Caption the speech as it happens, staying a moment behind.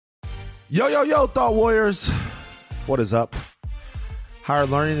Yo, Thought Warriors. What is up? Higher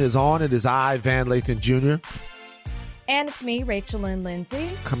Learning is on. It is I, Van Lathan Jr. And it's me, Rachel Lynn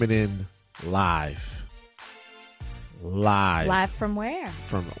Lindsay. Coming in live. Live from where?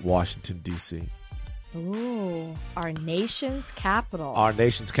 From Washington, D.C. Ooh, our nation's capital. Our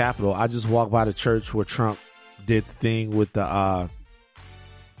nation's capital. I just walked by the church where Trump did the thing with the...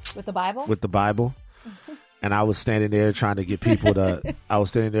 with the Bible? With the Bible. And I was standing there trying to get people to... I was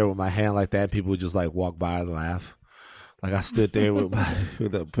standing there with my hand like that. People would just like walk by and laugh. Like I stood there with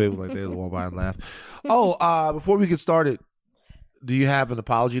the people like they would walk by and laugh. Oh, before we get started, do you have an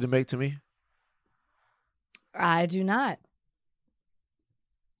apology to make to me? I do not.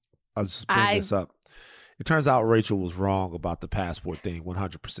 I'll just bring this up. It turns out Rachel was wrong about the passport thing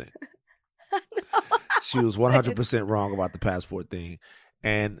 100%. She was 100% wrong about the passport thing.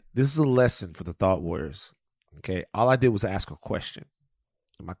 And this is a lesson for the Thought Warriors. Okay, all I did was ask a question.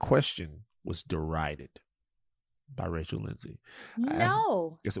 And my question was derided by Rachel Lindsay.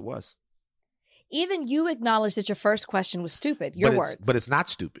 No. Yes, it was. Even you acknowledged that your first question was stupid. Your words. But it's not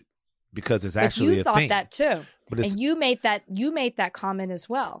stupid because it's actually a thing. You thought that too. And you made that comment as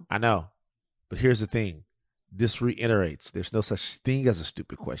well. I know. But here's the thing. This reiterates there's no such thing as a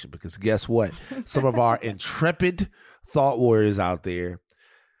stupid question because guess what? Some of our intrepid Thought Warriors out there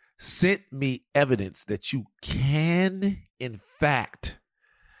sent me evidence that you can, in fact,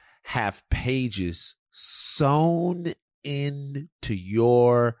 have pages sewn into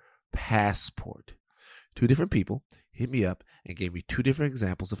your passport. Two different people hit me up and gave me two different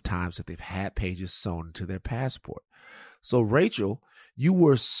examples of times that they've had pages sewn into their passport. So, Rachel, you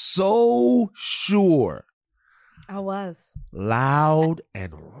were so sure. I was. Loud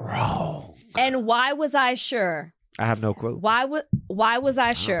and wrong. And why was I sure? I have no clue. Why was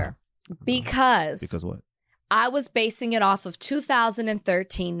I sure? Because what? I was basing it off of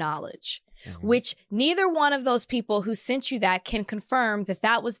 2013 knowledge, which neither one of those people who sent you that can confirm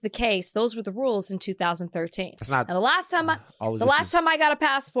that was the case. Those were the rules in 2013. It's not. And the last time I got a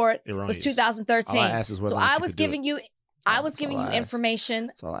passport was 2013. All I asked is whether so I was giving you. I was giving you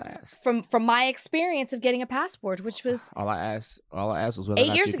information from my experience of getting a passport, which was all I asked was whether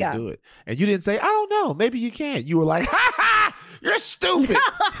 8 years ago. Do it. And you didn't say, I don't know, maybe you can. You were like, ha ha, you're stupid.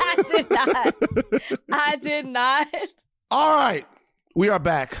 I did not. All right. We are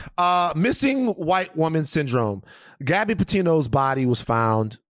back. Missing white woman syndrome. Gabby Petito's body was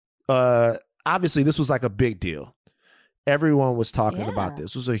found. Obviously, this was like a big deal. Everyone was talking about this.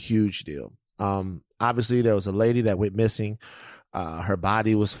 This was a huge deal. Obviously, there was a lady that went missing. Her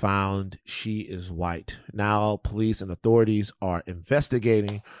body was found. She is white. Now, police and authorities are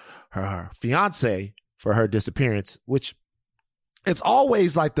investigating her fiance for her disappearance, which it's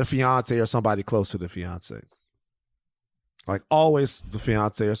always like the fiance or somebody close to the fiance. Like always the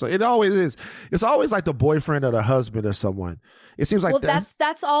fiance or so. It always is. It's always like the boyfriend or the husband or someone. It seems like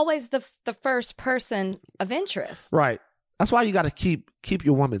that's always the first person of interest. Right. That's why you got to keep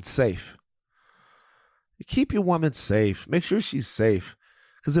your woman safe. Keep your woman safe. Make sure she's safe.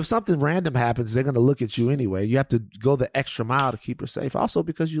 Because if something random happens, they're going to look at you anyway. You have to go the extra mile to keep her safe. Also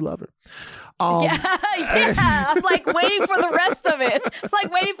because you love her. Yeah. I'm like waiting for the rest of it. I'm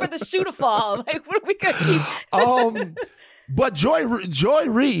like waiting for the shoe to fall. Like, what are we going to keep? But Joy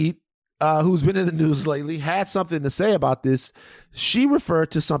Reid, who's been in the news lately, had something to say about this. She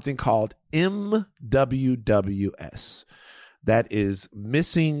referred to something called MWWS. That is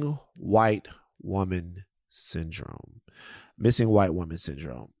Missing White Woman Syndrome. Missing White Woman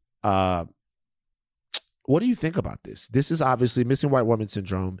Syndrome. What do you think about this? This is obviously Missing White Woman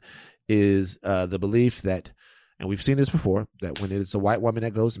Syndrome is the belief that, and we've seen this before, that when it's a white woman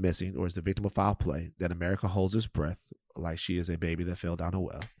that goes missing or is the victim of foul play, that America holds its breath like she is a baby that fell down a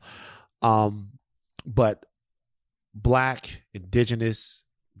well. But Black, indigenous,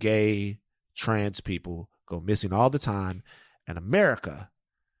 gay, trans people go missing all the time, and America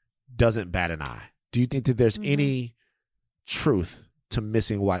doesn't bat an eye. Do you think that there's any truth to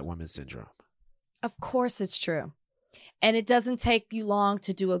Missing White Woman Syndrome? Of course it's true. And it doesn't take you long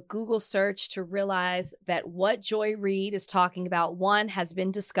to do a Google search to realize that what Joy Reid is talking about, one, has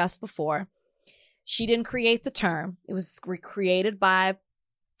been discussed before. She didn't create the term. It was created by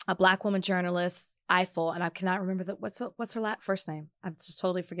a Black woman journalist, Eiffel, and I cannot remember what's her first name. I'm just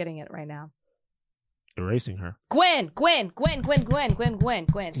totally forgetting it right now. Erasing her. Gwen. Thank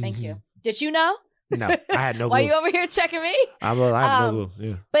you. Did you know? No, I had no clue. Why are you over here checking me? I have no clue.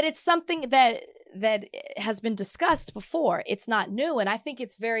 Yeah. But it's something that has been discussed before. It's not new. And I think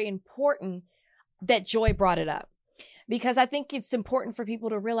it's very important that Joy brought it up. Because I think it's important for people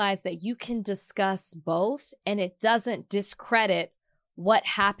to realize that you can discuss both and it doesn't discredit what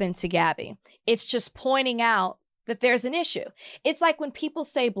happened to Gabby. It's just pointing out that there's an issue. It's like when people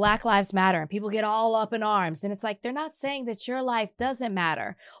say Black Lives Matter and people get all up in arms, and it's like, they're not saying that your life doesn't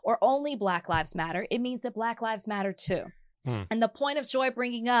matter or only Black Lives Matter. It means that Black lives matter too. And the point of Joy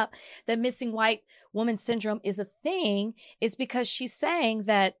bringing up that missing white woman syndrome is a thing is because she's saying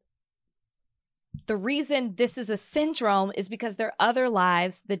that the reason this is a syndrome is because there are other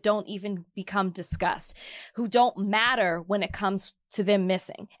lives that don't even become discussed, who don't matter when it comes to them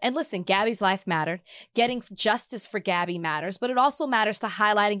missing. And listen, Gabby's life mattered. Getting justice for Gabby matters, but it also matters to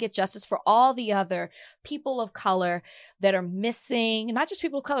highlight and get justice for all the other people of color that are missing, not just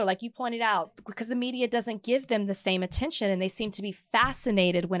people of color, like you pointed out, because the media doesn't give them the same attention, and they seem to be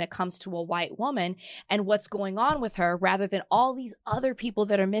fascinated when it comes to a white woman and what's going on with her rather than all these other people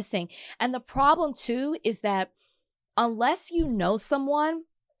that are missing. And the problem too is that unless you know someone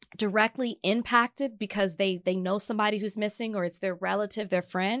directly impacted because they know somebody who's missing, or it's their relative, their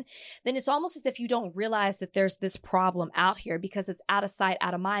friend, then it's almost as if you don't realize that there's this problem out here because it's out of sight,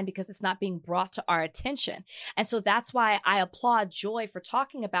 out of mind, because it's not being brought to our attention. And so that's why I applaud Joy for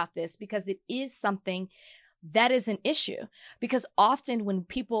talking about this, because it is something that is an issue. Because often when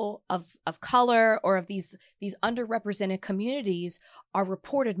people of color or of these underrepresented communities are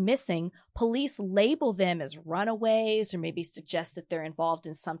reported missing, police label them as runaways or maybe suggest that they're involved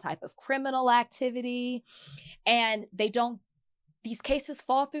in some type of criminal activity. And these cases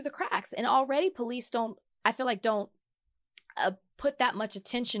fall through the cracks. And already police don't put that much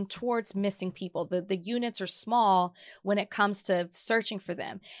attention towards missing people. The units are small when it comes to searching for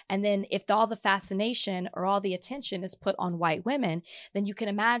them. And then if all the fascination or all the attention is put on white women, then you can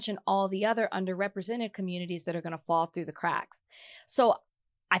imagine all the other underrepresented communities that are going to fall through the cracks. So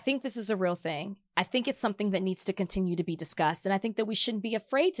I think this is a real thing. I think it's something that needs to continue to be discussed. And I think that we shouldn't be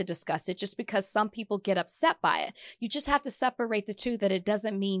afraid to discuss it just because some people get upset by it. You just have to separate the two, that it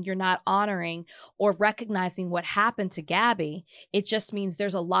doesn't mean you're not honoring or recognizing what happened to Gabby. It just means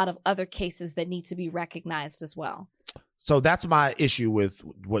there's a lot of other cases that need to be recognized as well. So that's my issue with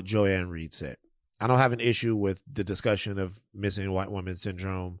what Joy-Ann Reid said. I don't have an issue with the discussion of missing white woman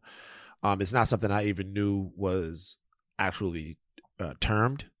syndrome. It's not something I even knew was actually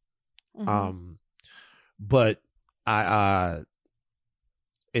termed. Mm-hmm. But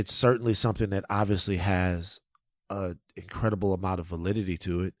it's certainly something that obviously has an incredible amount of validity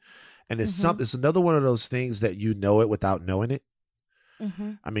to it. And it's it's another one of those things that you know it without knowing it.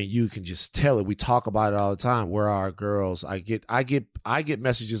 Mm-hmm. I mean, you can just tell it. We talk about it all the time. Where are our girls? I get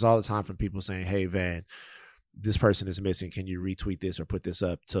messages all the time from people saying, "Hey, Van, this person is missing. Can you retweet this or put this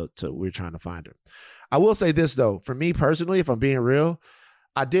up to we're trying to find her." I will say this though, for me personally, if I'm being real,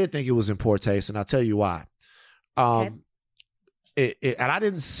 I did think it was in poor taste, and I'll tell you why. And I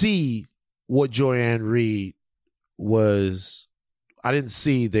didn't see what Joy-Ann Reid was. I didn't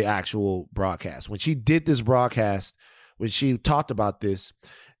see the actual broadcast. When she did this broadcast, when she talked about this,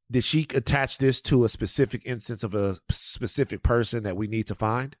 did she attach this to a specific instance of a specific person that we need to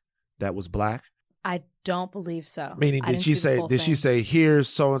find that was Black? I don't believe so. Meaning, did she say, here's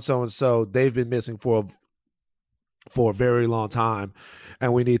so and so and so, they've been missing for a very long time,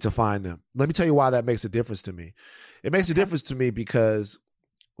 and we need to find them? Let me tell you why that makes a difference to me. It makes a difference to me because,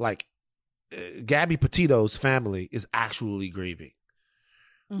 like, Gabby Petito's family is actually grieving.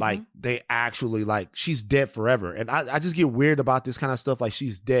 Like, they actually, like, she's dead forever. And I just get weird about this kind of stuff. Like,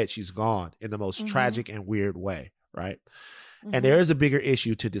 she's dead, she's gone in the most tragic and weird way, right? And there is a bigger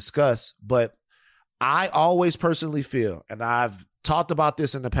issue to discuss, but I always personally feel, and I've talked about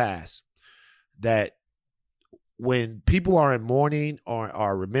this in the past, that when people are in mourning or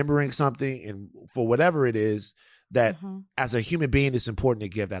are remembering something, and for whatever it is, that as a human being, it's important to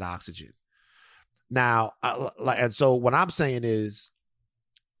give that oxygen. Now, and so what I'm saying is,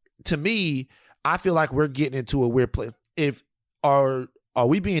 to me, I feel like we're getting into a weird place. Are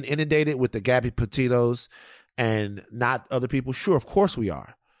we being inundated with the Gabby Petitos and not other people? Sure, of course we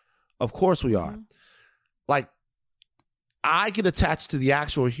are. Of course we are. Like, I get attached to the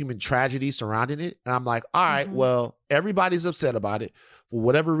actual human tragedy surrounding it. And I'm like, all right, well, everybody's upset about it for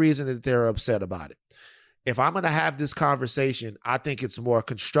whatever reason that they're upset about it. If I'm going to have this conversation, I think it's a more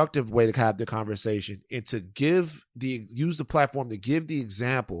constructive way to have the conversation and to use the platform to give the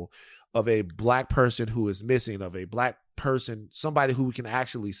example of a Black person who is missing, of a Black person, somebody who we can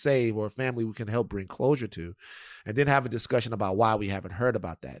actually save, or a family we can help bring closure to, and then have a discussion about why we haven't heard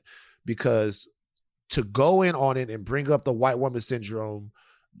about that. Because to go in on it and bring up the white woman syndrome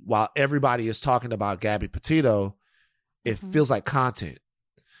while everybody is talking about Gabby Petito, it feels like content.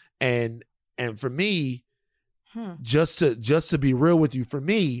 And for me, just to be real with you, for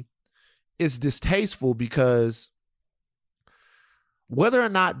me, it's distasteful because whether or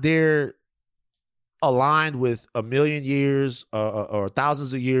not they're aligned with a million years or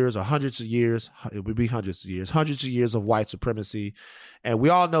thousands of years or hundreds of years, it would be hundreds of years of white supremacy. And we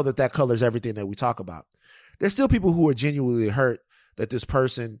all know that that colors everything that we talk about. There's still people who are genuinely hurt that this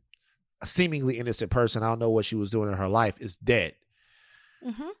person, a seemingly innocent person, I don't know what she was doing in her life, is dead.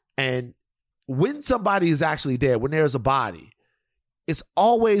 Mm-hmm. And when somebody is actually dead, when there's a body, it's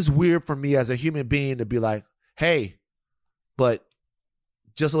always weird for me as a human being to be like, hey, but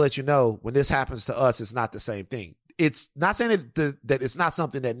just to let you know, when this happens to us, it's not the same thing. It's not saying that it's not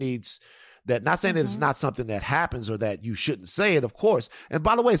something that needs, that not saying that it's not something that happens or that you shouldn't say it, of course. And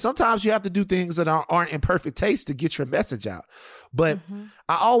by the way, sometimes you have to do things that aren't in perfect taste to get your message out. But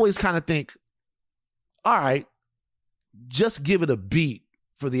I always kind of think, all right, just give it a beat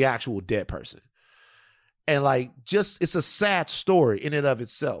for the actual dead person. And like, just, it's a sad story in and of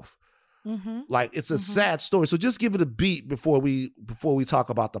itself. Like, it's a sad story. So just give it a beat before we talk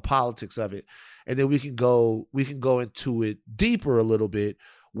about the politics of it. And then we can go into it deeper a little bit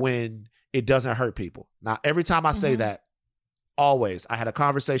when it doesn't hurt people. Now, every time I say that, always, I had a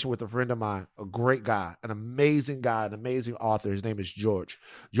conversation with a friend of mine, a great guy, an amazing author. His name is George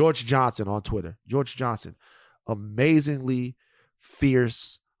Johnson on Twitter. George Johnson, amazingly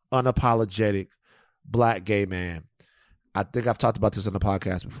fierce, unapologetic Black gay man. I think I've talked about this on the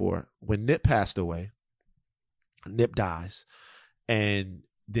podcast before. When Nip passed away, Nip dies, and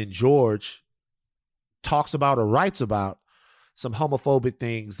then George talks about or writes about some homophobic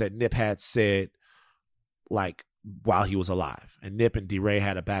things that Nip had said, like, while he was alive. And Nip and DeRay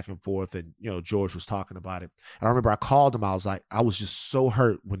had a back and forth, and, you know, George was talking about it. And I remember I called him. I was like, I was just so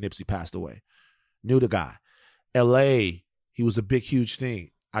hurt when Nipsey passed away. Knew the guy. LA, he was a big, huge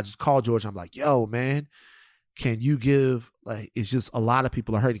thing. I just called George. I'm like, yo, man, can you give, like, it's just a lot of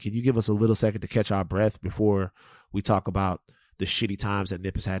people are hurting. Can you give us a little second to catch our breath before we talk about the shitty times that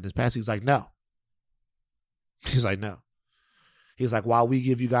Nip has had in his past? He's like, no. He's like, no. He's like, while we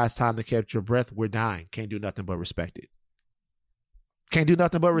give you guys time to catch your breath, we're dying. Can't do nothing but respect it. Can't do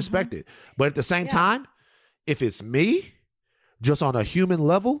nothing but respect it. But at the same time, if it's me, just on a human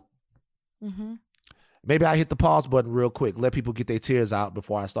level, maybe I hit the pause button real quick. Let people get their tears out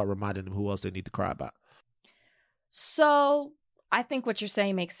before I start reminding them who else they need to cry about. So I think what you're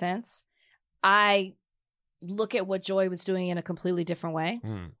saying makes sense. I look at what Joy was doing in a completely different way.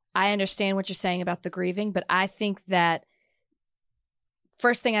 I understand what you're saying about the grieving, but I think that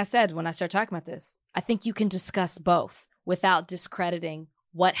first thing I said when I started talking about this, I think you can discuss both without discrediting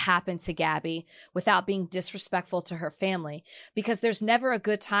what happened to Gabby, without being disrespectful to her family, because there's never a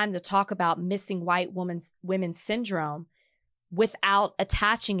good time to talk about missing white women's syndrome without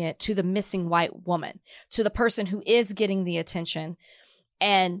attaching it to the missing white woman, to the person who is getting the attention,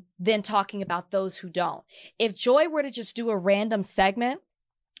 and then talking about those who don't. If Joy were to just do a random segment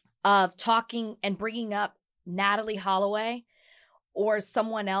of talking and bringing up Natalee Holloway or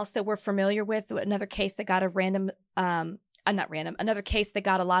someone else that we're familiar with, another case that got another case that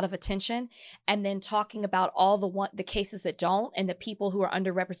got a lot of attention, and then talking about all the cases that don't, and the people who are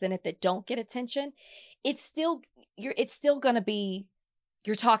underrepresented that don't get attention, it's still going to be,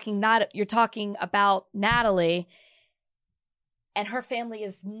 you're talking about Natalee, and her family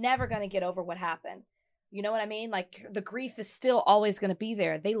is never going to get over what happened. You know what I mean? Like, the grief is still always going to be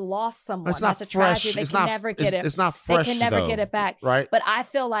there. They lost someone. It's not That's a fresh. tragedy. It's They can never get it. It's not fresh. They can never though, get it back. Right. But I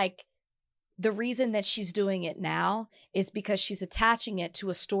feel like the reason that she's doing it now is because she's attaching it to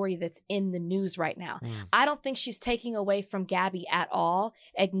a story that's in the news right now. I don't think she's taking away from Gabby at all,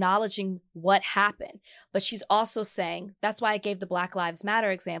 acknowledging what happened. But she's also saying, that's why I gave the Black Lives Matter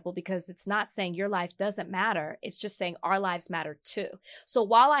example, because it's not saying your life doesn't matter. It's just saying our lives matter too. So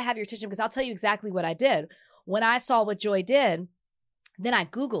while I have your attention, because I'll tell you exactly what I did. When I saw what Joy did, then I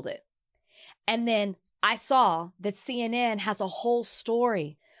Googled it. And then I saw that CNN has a whole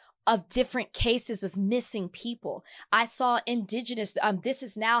story of different cases of missing people. I saw Indigenous, This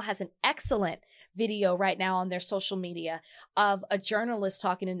Is Now has an excellent video right now on their social media of a journalist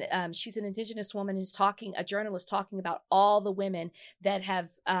talking, and she's an Indigenous woman who's a journalist talking about all the women that have,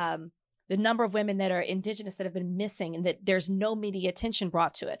 the number of women that are Indigenous that have been missing, and that there's no media attention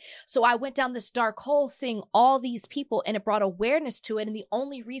brought to it. So I went down this dark hole seeing all these people, and it brought awareness to it. And the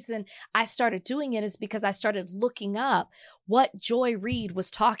only reason I started doing it is because I started looking up what Joy Reid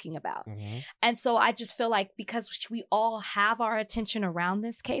was talking about. And so I just feel like, because we all have our attention around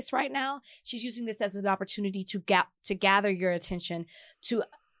this case right now, she's using this as an opportunity to gather your attention to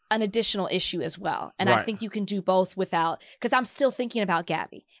an additional issue as well. And I think you can do both without, because I'm still thinking about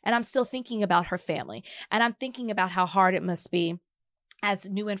Gabby, and I'm still thinking about her family, and I'm thinking about how hard it must be as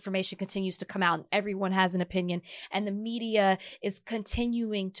new information continues to come out and everyone has an opinion and the media is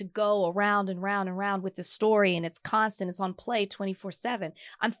continuing to go around and round and round with this story and it's constant, it's on play 24/7.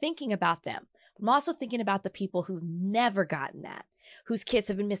 I'm thinking about them. I'm also thinking about the people who've never gotten that, whose kids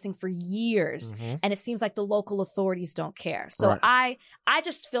have been missing for years. And it seems like the local authorities don't care. So I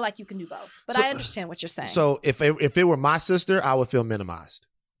just feel like you can do both, but I understand what you're saying. So if it were my sister, I would feel minimized.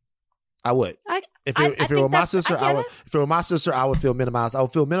 I would. If it were my sister, I would. If it were my sister, I would feel minimized. I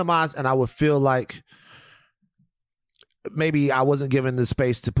would feel minimized, and I would feel like maybe I wasn't given the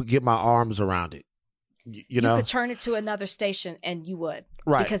space to get my arms around it. You know, you could turn it to another station, and you would,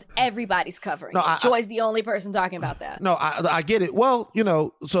 right? Because everybody's covering it. Joy's the only person talking about that. No, I get it. Well, you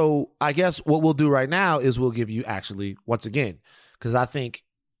know, so I guess what we'll do right now is we'll give you actually once again, because I think,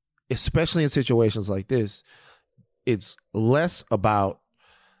 especially in situations like this, it's less about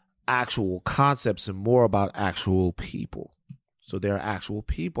actual concepts and more about actual people. So there are actual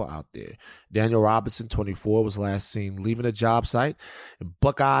people out there. Daniel Robinson, 24, was last seen leaving a job site in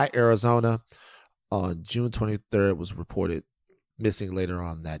Buckeye, Arizona on June 23rd, was reported missing later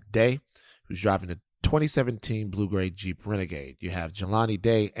on that day. He was driving a 2017 blue-gray Jeep Renegade. You have Jelani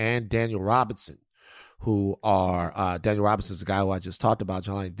Day and Daniel Robinson, who are, Daniel Robinson is the guy who I just talked about.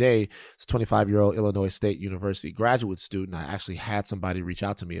 Jelani Day is a 25-year-old Illinois State University graduate student. I actually had somebody reach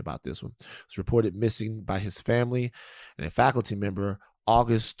out to me about this one. He was reported missing by his family and a faculty member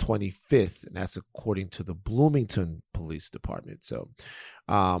August 25th, and that's according to the Bloomington Police Department. So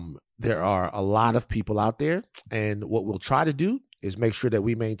there are a lot of people out there, and what we'll try to do is make sure that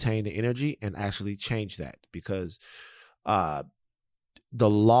we maintain the energy and actually change that, because the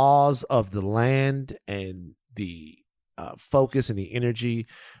laws of the land and the focus and the energy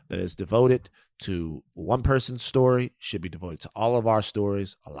that is devoted to one person's story should be devoted to all of our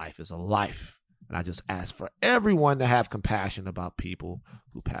stories. A life is a life. And I just ask for everyone to have compassion about people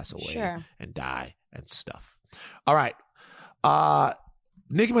who pass away and die and stuff. All right.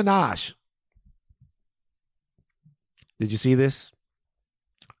 Nicki Minaj. Did you see this?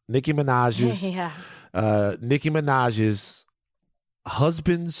 Nicki Minaj's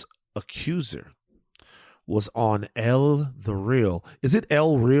husband's accuser was on El The Real. Is it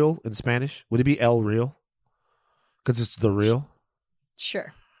El Real in Spanish? Would it be El Real? Because it's The Real?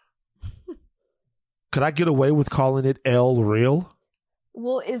 Sure. Could I get away with calling it El Real?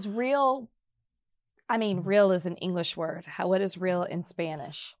 Well, is real... I mean, real is an English word. What is real in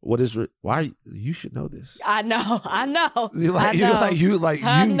Spanish? What is why you should know this? I know. I know. You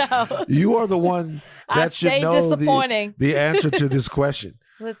are the one that should know the answer to this question.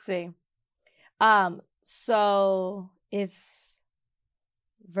 Let's see. So it's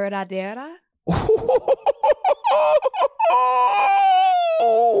verdadera.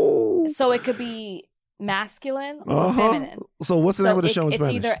 So it could be masculine or feminine. So what's the name of the show in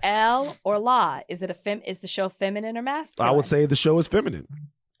Spanish? It's either El or La. Is it is the show feminine or masculine? I would say the show is feminine.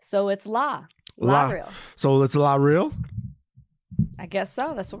 So it's La. La Real. So it's La Real? I guess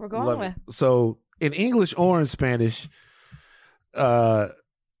so. That's what we're going with. So in English or in Spanish, Nicki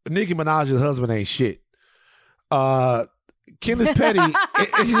Minaj's husband ain't shit. Kenneth Petty.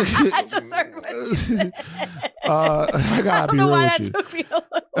 I just circled it. I gotta be real with you. Took me a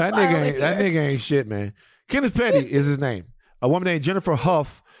that nigga ain't shit, man. Kenneth Petty is his name. A woman named Jennifer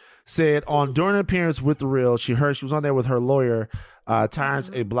Huff said during an appearance with The Real, she was on there with her lawyer, Terrence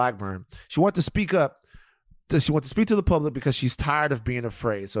A. Blackburn. She wanted to speak up. She wanted to speak to the public because she's tired of being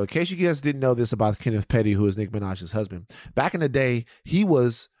afraid. So in case you guys didn't know this about Kenneth Petty, who is Nicki Minaj's husband, back in the day, he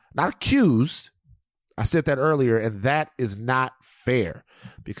was not accused. I said that earlier, and that is not fair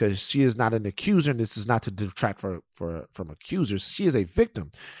because she is not an accuser, and this is not to detract from accusers. She is a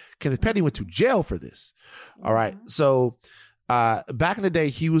victim. Kenneth Petty went to jail for this. All right. So back in the day,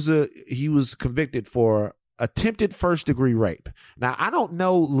 he was convicted for attempted first-degree rape. Now, I don't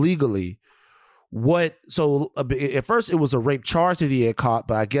know legally so at first it was a rape charge that he had caught,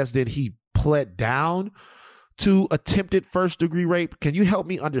 but I guess then he pled down to attempted first-degree rape. Can you help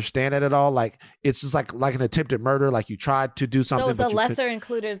me understand that at all? Like, it's just like an attempted murder, like you tried to do something. So it's a lesser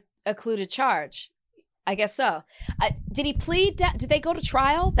included charge. I guess so. Did he plead? Did they go to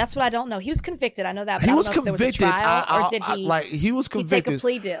trial? That's what I don't know. He was convicted. I know that. But he was I don't know convicted. If there was a trial, or did he? He was convicted. He take a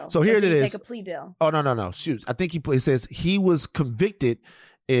plea deal. So here it is. Take a plea deal. Oh no. Shoot. I think he says he was convicted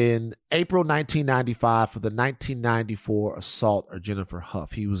in April 1995 for the 1994 assault of Jennifer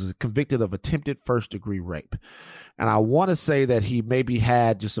Huff. He was convicted of attempted first-degree rape. And I want to say that he maybe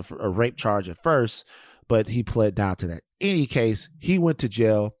had just a rape charge at first, but he pled down to that. In any case, he went to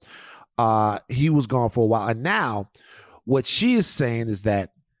jail. He was gone for a while. And now what she is saying is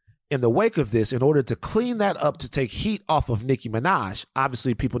that in the wake of this, in order to clean that up, to take heat off of Nicki Minaj,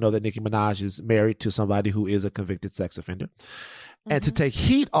 obviously people know that Nicki Minaj is married to somebody who is a convicted sex offender. And to take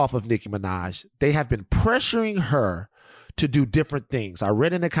heat off of Nicki Minaj, they have been pressuring her to do different things. I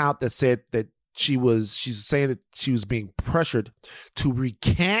read an account that said that she's saying that she was being pressured to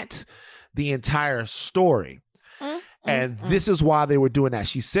recant the entire story. And this is why they were doing that.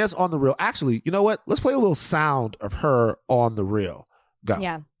 She says on The Real, actually, you know what? Let's play a little sound of her on The Real. Go.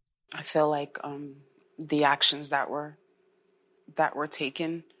 Yeah. I feel like the actions that were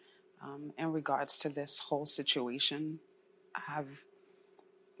taken in regards to this whole situation have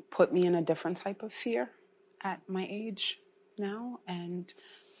put me in a different type of fear at my age now, and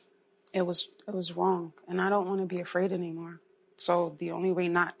it was wrong, and I don't want to be afraid anymore. So the only way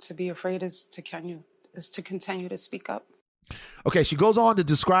not to be afraid is to continue to speak up. Okay, she goes on to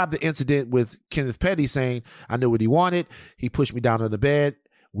describe the incident with Kenneth Petty, saying, "I knew what he wanted. He pushed me down on the bed.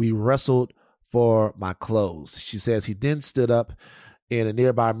 We wrestled for my clothes." She says he then stood up in a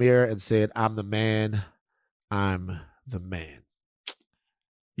nearby mirror and said, "I'm the man. I'm the man."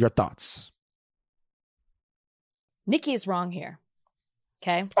 Your thoughts? Nicki is wrong here.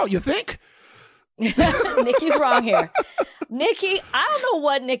 Okay. Oh, you think? Nicki's wrong here. Nicki, I don't know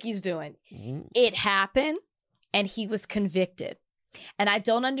what Nicki's doing. It happened and he was convicted. And I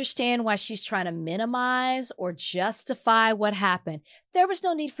don't understand why she's trying to minimize or justify what happened. There was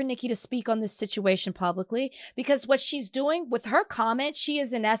no need for Nicki to speak on this situation publicly, because what she's doing with her comment, she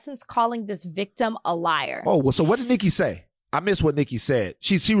is in essence calling this victim a liar. Oh, well, so what did Nicki say? I missed what Nicki said.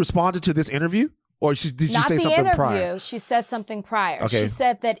 She responded to this interview? Or did she say something prior? She said something prior. Okay. She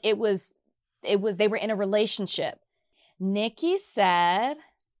said that they were in a relationship. Nicki said,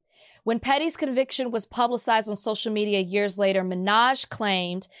 when Petty's conviction was publicized on social media years later, Minaj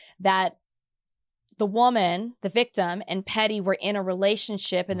claimed that the woman, the victim, and Petty were in a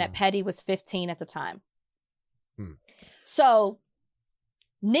relationship and that Petty was 15 at the time. So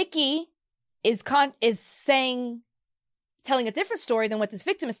Nicki is telling a different story than what this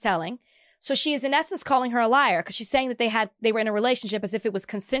victim is telling. So she is in essence calling her a liar because she's saying that they were in a relationship as if it was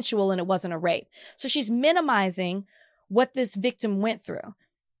consensual and it wasn't a rape. So she's minimizing what this victim went through.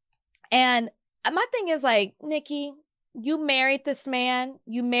 And my thing is like, Nicki, you married this man,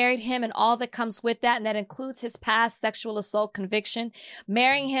 you married him and all that comes with that, and that includes his past sexual assault conviction.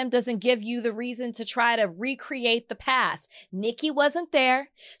 Marrying him doesn't give you the reason to try to recreate the past. Nicki wasn't there.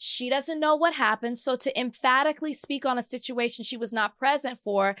 She doesn't know what happened. So to emphatically speak on a situation she was not present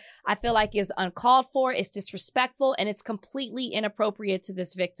for, I feel like is uncalled for, it's disrespectful, and it's completely inappropriate to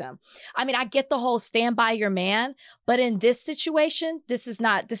this victim. I mean, I get the whole stand by your man, but in this situation, this is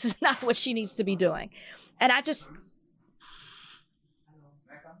not what she needs to be doing. And I just...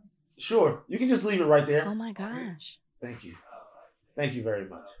 Sure. You can just leave it right there. Oh my gosh. Thank you. Thank you very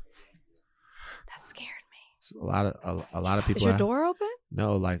much. That scared me. So a lot of people. Is your door open?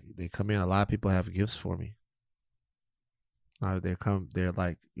 No, like they come in. A lot of people have gifts for me. They're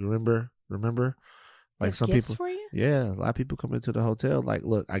like, you remember? Like some gifts people. For you? Yeah, a lot of people come into the hotel. Like,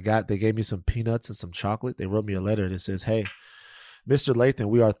 look, they gave me some peanuts and some chocolate. They wrote me a letter that says, "Hey, Mr. Lathan,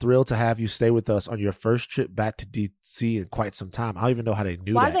 we are thrilled to have you stay with us on your first trip back to D.C. in quite some time." I don't even know how they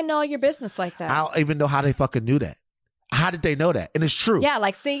knew that. Why do they know your business like that? I don't even know how they fucking knew that. How did they know that? And it's true. Yeah,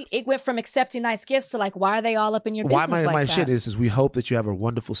 like, see, it went from accepting nice gifts to like, why are they all up in your business like that? My shit is we hope that you have a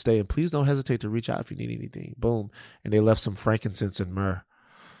wonderful stay, and please don't hesitate to reach out if you need anything. Boom. And they left some frankincense and myrrh.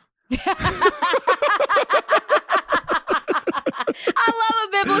 I love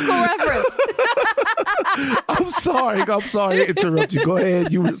a biblical reference. I'm sorry to interrupt you. Go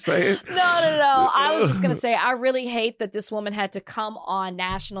ahead. You were saying. No. I was just going to say, I really hate that this woman had to come on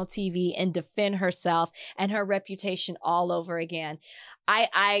national TV and defend herself and her reputation all over again.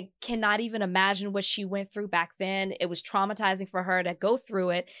 I cannot even imagine what she went through back then. It was traumatizing for her to go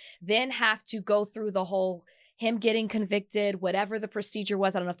through it, then have to go through the whole him getting convicted, whatever the procedure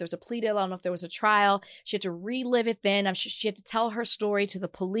was. I don't know if there was a plea deal. I don't know if there was a trial. She had to relive it then. She had to tell her story to the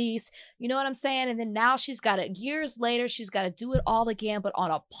police. You know what I'm saying? And then now years later, she's got to do it all again, but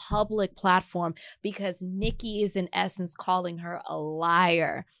on a public platform because Nicki is in essence calling her a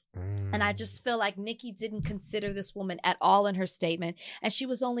liar. And I just feel like Nicki didn't consider this woman at all in her statement. And she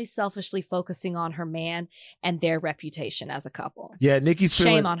was only selfishly focusing on her man and their reputation as a couple. Yeah,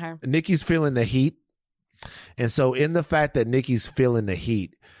 Shame on her. Nicki's feeling the heat. And so in the fact that Nicki's feeling the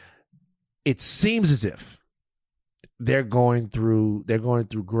heat, it seems as if they're going through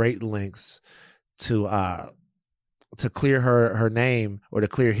great lengths to clear her name, or to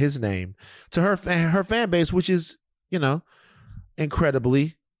clear his name to her fan base, which is,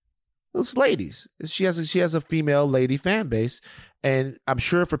 incredibly Those ladies. She has a female lady fan base. And I'm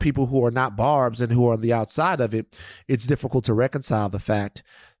sure for people who are not Barbs and who are on the outside of it, it's difficult to reconcile the fact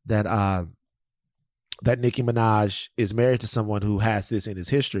that that Nicki Minaj is married to someone who has this in his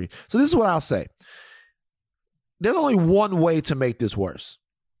history. So this is what I'll say. There's only one way to make this worse.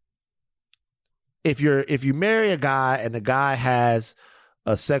 If you marry a guy and the guy has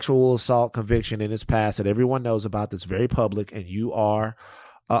a sexual assault conviction in his past that everyone knows about, that's very public, and you are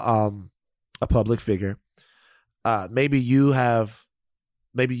a public figure, maybe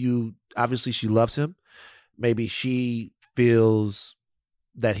obviously she loves him. Maybe she feels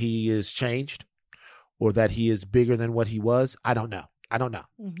that he is changed or that he is bigger than what he was. I don't know.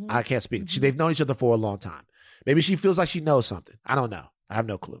 Mm-hmm. I can't speak. Mm-hmm. They've known each other for a long time. Maybe she feels like she knows something. I don't know. I have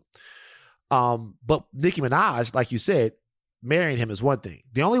no clue. But Nicki Minaj, like you said, marrying him is one thing.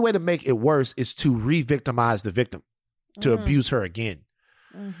 The only way to make it worse is to re-victimize the victim, to abuse her again,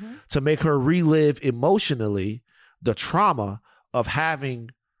 to make her relive emotionally the trauma of having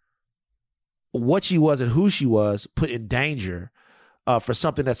what she was and who she was put in danger for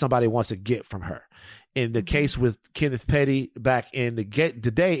something that somebody wants to get from her. In the case with Kenneth Petty back in the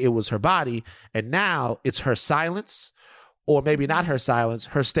day, it was her body, and now it's her silence, or maybe not her silence,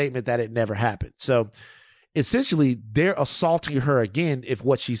 her statement that it never happened. So essentially, they're assaulting her again if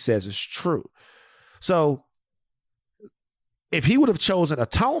what she says is true. So if he would have chosen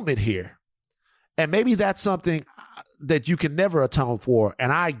atonement here, and maybe that's something that you can never atone for,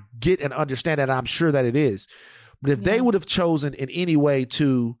 and I get and understand that, I'm sure that it is. But if they would have chosen in any way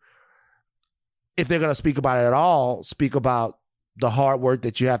to, if they're going to speak about it at all, speak about the hard work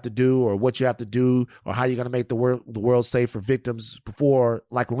that you have to do or what you have to do or how you're going to make the world safe for victims before,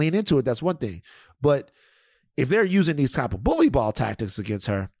 like, lean into it, that's one thing. But if they're using these type of bully ball tactics against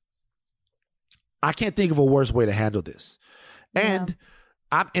her, I can't think of a worse way to handle this. And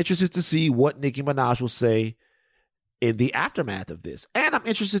I'm interested to see what Nicki Minaj will say in the aftermath of this. And I'm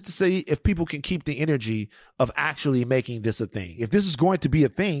interested to see if people can keep the energy of actually making this a thing. If this is going to be a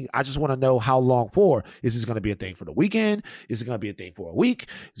thing, I just want to know how long for. Is this going to be a thing for the weekend? Is it going to be a thing for a week?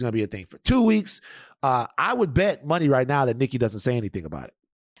 Is it going to be a thing for 2 weeks? I would bet money right now that Nicki doesn't say anything about it.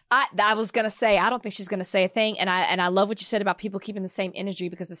 I was going to say, I don't think she's going to say a thing. And I love what you said about people keeping the same energy,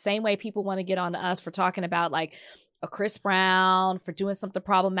 because the same way people want to get on to us for talking about, like, a Chris Brown for doing something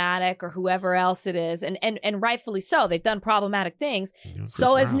problematic, or whoever else it is. And rightfully so. They've done problematic things.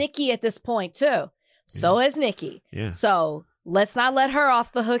 So has Nicki at this point too. So has Nicki. Yeah. So let's not let her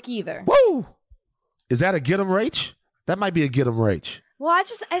off the hook either. Woo! Is that a get 'em Rach? That might be a get 'em Rach. Well, I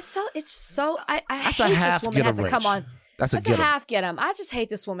hate this woman had to come on. That's a half get 'em. I just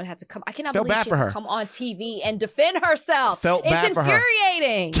hate this woman had to come. I cannot believe she had to come on TV and defend herself. It's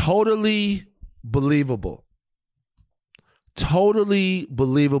infuriating. Totally believable. Totally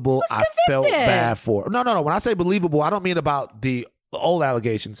believable. I felt bad for her. No. When I say believable, I don't mean about the old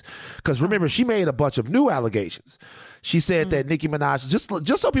allegations, because remember, she made a bunch of new allegations. She said that Nicki Minaj,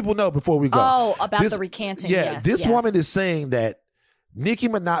 just so people know before we go. Oh, about the recanting. Yeah, this woman is saying that Nicki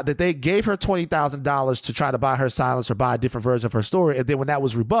Minaj, that they gave her $20,000 to try to buy her silence or buy a different version of her story. And then when that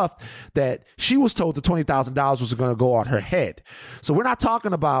was rebuffed, that she was told the $20,000 was going to go on her head. So we're not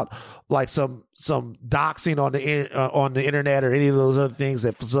talking about like some doxing on the internet or any of those other things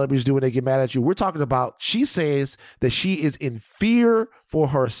that celebrities do when they get mad at you. We're talking about, she says that she is in fear for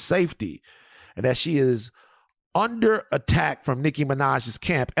her safety and that she is under attack from Nicki Minaj's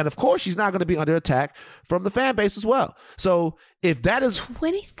camp. And of course, she's not going to be under attack from the fan base as well. So if that is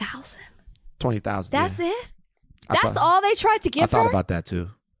 20,000, 20,000, that's it. That's all they tried to give her. I thought about that too.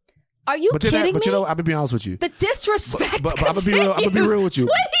 Are you kidding me? But you know, I'm gonna be honest with you. The disrespect. But I'm gonna be real with you.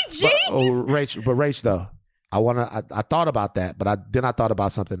 20 G's. But Rach, though, I thought about that, but I thought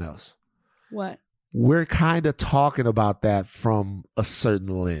about something else. What? We're kind of talking about that from a certain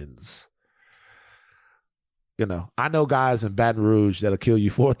lens. You know, I know guys in Baton Rouge that'll kill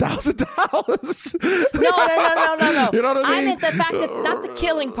you for $1,000. No. You know what I mean? I meant the fact that, not the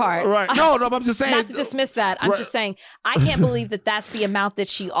killing part. Right. No, I'm just saying. Not to dismiss that. I'm just saying, I can't believe that that's the amount that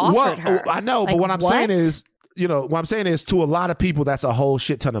she offered her. I know, but what I'm saying is, to a lot of people, that's a whole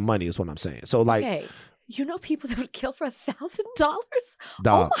shit ton of money is what I'm saying. So like. Okay. You know people that would kill for $1,000?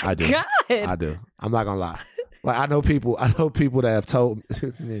 Dog, oh my I do. God. I do. I'm not gonna lie. Like I know people that have told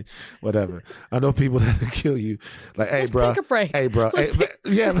whatever. I know people that will kill you. Like, hey, bro. Let's take a break. Hey, bro. Let's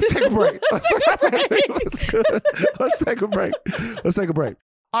take a break. Let's take a break. Let's take a break.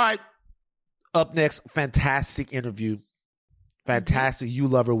 All right. Up next, fantastic interview. Fantastic. You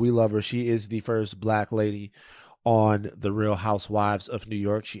love her. We love her. She is the first Black lady on The Real Housewives of New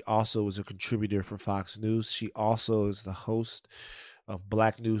York. She also is a contributor for Fox News. She also is the host of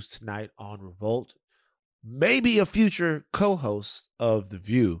Black News Tonight on Revolt. Maybe a future co-host of The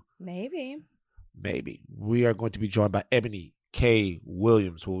View. Maybe. We are going to be joined by Ebony K.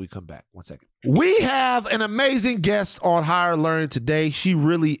 Williams when we come back. 1 second. We have an amazing guest on Higher Learning today. She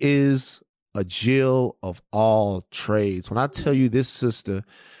really is a Jill of all trades. When I tell you this sister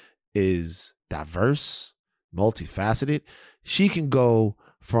is diverse, multifaceted, she can go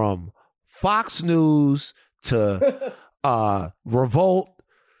from Fox News to Revolt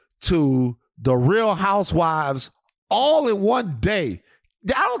to The Real Housewives all in one day.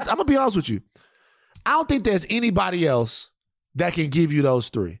 I'm going to be honest with you. I don't think there's anybody else that can give you those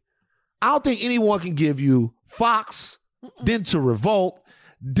three. I don't think anyone can give you Fox, then to Revolt,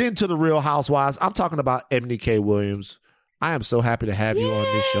 then to The Real Housewives. I'm talking about Ebony K. Williams. I am so happy to have you on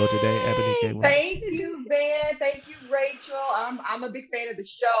this show today, Ebony K. Williams. Thank you, Ben. Thank you, Rachel. I'm a big fan of the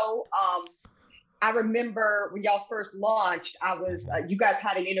show. I remember when y'all first launched, you guys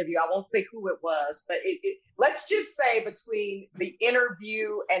had an interview. I won't say who it was, but let's just say between the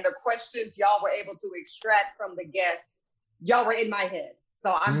interview and the questions y'all were able to extract from the guests, y'all were in my head.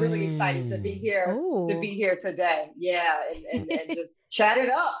 So I'm really excited to be here, today. Yeah, and just chat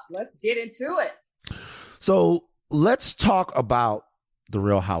it up. Let's get into it. So let's talk about The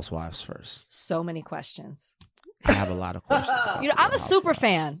Real Housewives first. So many questions. I have a lot of questions. I'm a super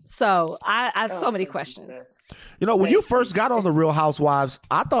fan, so I have so many questions. When you first got on The Real Housewives,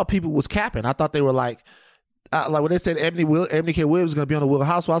 I thought people was capping. I thought they were like when they said Ebony K. Williams was going to be on The Real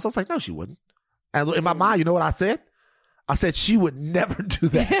Housewives, I was like, no, she wouldn't. And in my mind, you know what I said? I said she would never do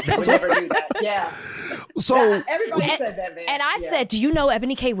that. Would never do that. Yeah. So everybody said that, man. And I said, do you know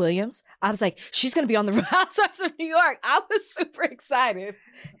Ebony K. Williams? I was like, she's going to be on The Real Housewives of New York. I was super excited.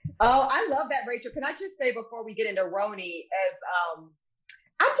 Oh, I love that, Rachel. Can I just say before we get into Roni,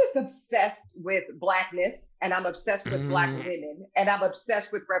 I'm just obsessed with Blackness, and I'm obsessed with Black women, and I'm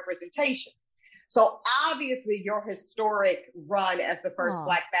obsessed with representation. So obviously your historic run as the first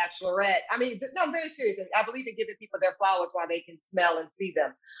Black Bachelorette, I mean, no, I'm very serious. I believe in giving people their flowers while they can smell and see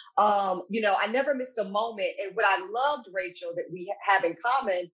them. I never missed a moment. And what I loved, Rachel, that we have in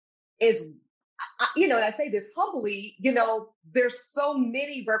common is, and I say this humbly, there's so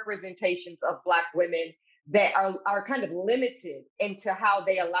many representations of Black women that are kind of limited into how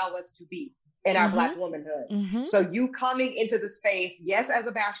they allow us to be in our Black womanhood. Mm-hmm. So you coming into the space, yes, as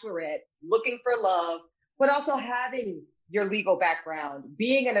a bachelorette, looking for love, but also having your legal background,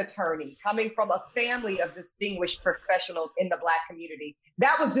 being an attorney, coming from a family of distinguished professionals in the Black community.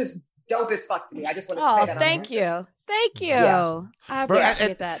 That was just dope as fuck to me. I just want to say that. Thank you. Yeah. I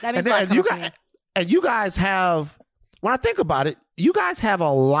appreciate that. That means a lot to me. And you guys have, when I think about it, you guys have a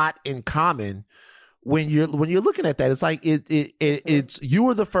lot in common. When you're looking at that, it's like it's you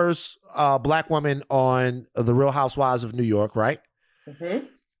were the first Black woman on The Real Housewives of New York, right? Mm-hmm.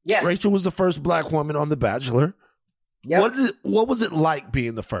 Yes. Rachel was the first Black woman on The Bachelor. Yep. What was it like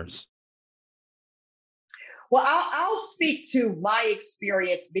being the first? Well, I'll speak to my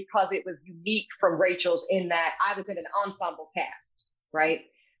experience because it was unique from Rachel's in that I was in an ensemble cast, right?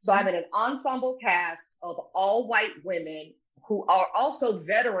 So I'm in an ensemble cast of all white women who are also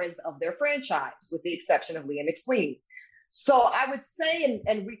veterans of their franchise, with the exception of Leah McSweeney. So I would say,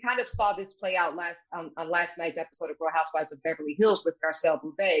 and we kind of saw this play out on last night's episode of Real Housewives of Beverly Hills with Garcelle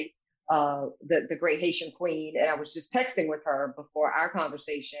Beauvais, the great Haitian queen, and I was just texting with her before our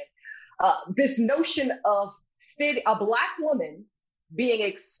conversation. This notion of a Black woman being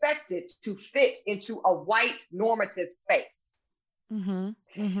expected to fit into a white normative space. Mm-hmm.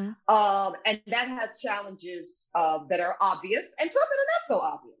 Mm-hmm. And that has challenges that are obvious and some that are not so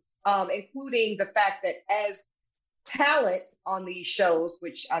obvious, including the fact that as talent on these shows,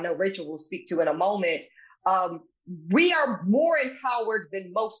 which I know Rachel will speak to in a moment, we are more empowered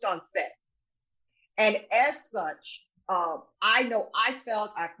than most on set. And as such, I've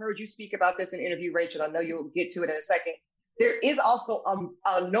heard you speak about this in an interview, Rachel. I know you'll get to it in a second. There is also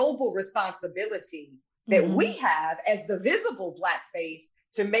a noble responsibility that we have as the visible Black face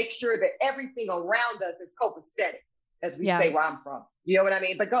to make sure that everything around us is copacetic, as we say where I'm from. You know what I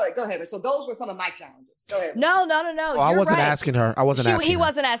mean? But go ahead. So those were some of my challenges. Go ahead. No. I wasn't asking her. He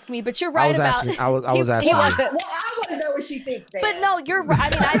wasn't asking me, but you're right I was asking. Well, I want to know what she thinks. But no, you're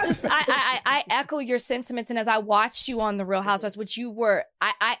right. I mean, I echo your sentiments. And as I watched you on The Real Housewives, which you were,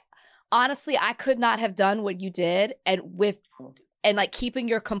 I honestly, I could not have done what you did and like keeping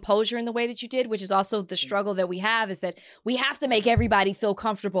your composure in the way that you did, which is also the struggle that we have, is that we have to make everybody feel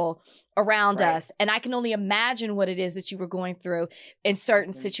comfortable around us. And I can only imagine what it is that you were going through in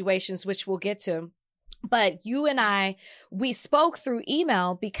certain situations, which we'll get to. But you and I, we spoke through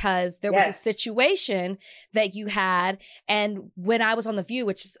email because there was a situation that you had. And when I was on The View,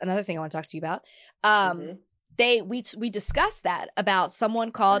 which is another thing I want to talk to you about, we discussed that about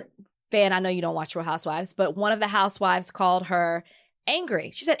someone called, Van, I know you don't watch Real Housewives, but one of the housewives called her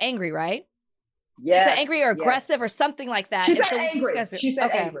angry. She said angry, right? Yes. She said angry or aggressive or something like that. She said angry. She said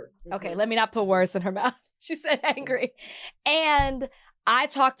angry. Okay, let me not put words in her mouth. She said angry. And I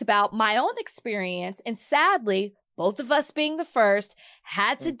talked about my own experience, and sadly, both of us being the first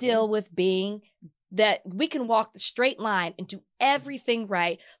had to deal with being that we can walk the straight line and do everything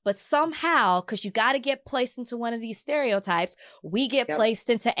right, but somehow, because you got to get placed into one of these stereotypes, we get placed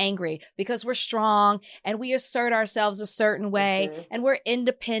into angry because we're strong and we assert ourselves a certain way and we're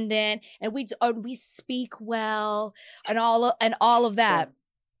independent and we speak well and all of that.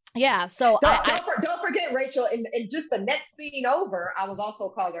 Yeah, so don't forget, Rachel, in just the next scene over, I was also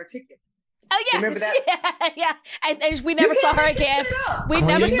called articulate. Oh, yeah. Remember that? Yeah. And we never saw her again. We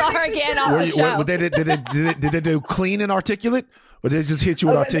never saw her again off the show. Did they do clean and articulate? Or did they just hit you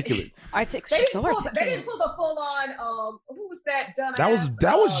with articulate? They didn't pull the full on, who was that dumbass?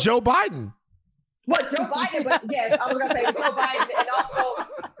 That was Joe Biden. Well, Joe Biden, but yes, I was going to say Joe Biden and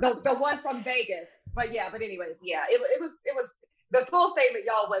also the one from Vegas. But anyways, it was the full statement,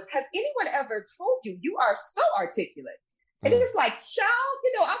 y'all, was, has anyone ever told you you are so articulate? And it's like, child,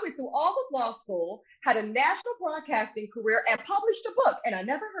 I went through all of law school, had a national broadcasting career, and published a book, and I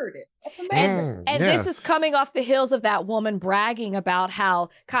never heard it. That's amazing. And this is coming off the heels of that woman bragging about how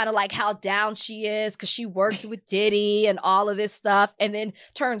down she is because she worked with Diddy and all of this stuff, and then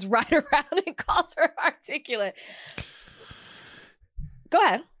turns right around and calls her articulate. Go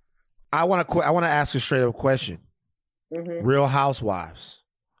ahead. I want to ask a straight up question. Real Housewives,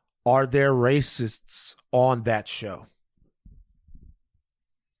 are there racists on that show?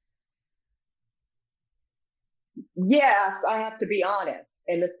 Yes, I have to be honest,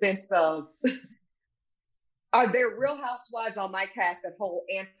 in the sense of, are there Real Housewives on my cast that hold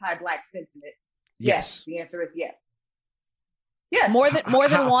anti-Black sentiment? Yes. The answer is yes. Yes. More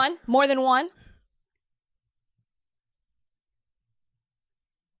than one? More than one?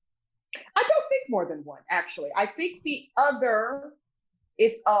 I don't think more than one, actually. I think the other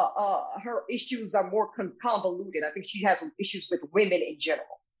is her issues are more convoluted. I think she has issues with women in general.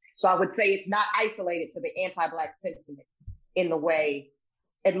 So I would say it's not isolated to the anti-Black sentiment in the way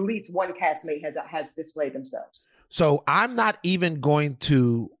at least one castmate has displayed themselves. So I'm not even going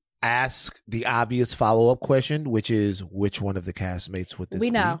to ask the obvious follow-up question, which is which one of the castmates would this be? We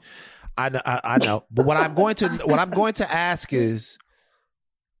know. I know. But what I'm going to ask is,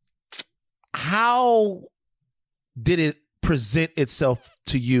 how did it present itself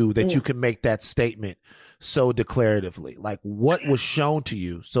to you that you can make that statement so declaratively? Like, what was shown to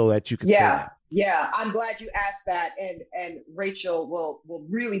you so that you could say that? Yeah, I'm glad you asked that, and Rachel will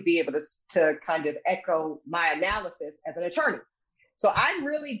really be able to kind of echo my analysis as an attorney. So I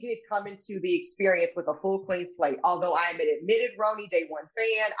really did come into the experience with a full clean slate. Although I'm an admitted Roni Day One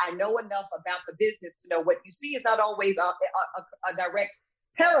fan, I know enough about the business to know what you see is not always a direct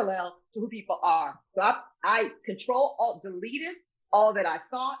parallel to who people are. So I deleted all that I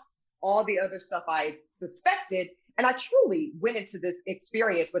thought, all the other stuff I suspected, and I truly went into this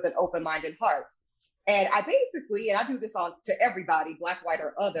experience with an open-minded heart. And I basically, and I do this to everybody, Black, white,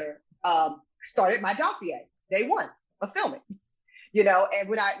 or other, started my dossier day one of filming. And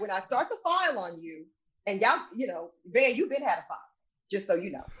when I start the file on you, and y'all, Van, you've been had a file, just so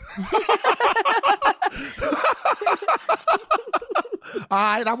you know. All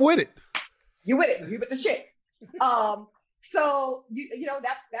right, I'm with it. You with it. You with the shits. So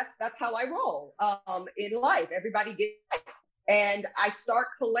that's how I roll in life. Everybody gets, and I start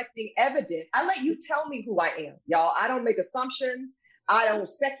collecting evidence. I let you tell me who I am, y'all. I don't make assumptions. I don't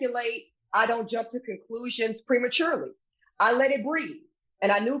speculate. I don't jump to conclusions prematurely. I let it breathe.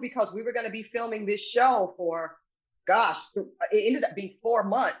 And I knew, because we were going to be filming this show for, it ended up being 4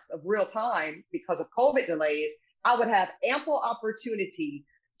 months of real time because of COVID delays, I would have ample opportunity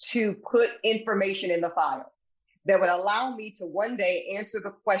to put information in the file that would allow me to one day answer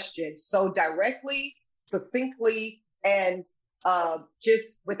the question so directly, succinctly, and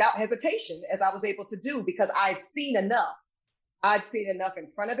just without hesitation as I was able to do, because I've seen enough. I've seen enough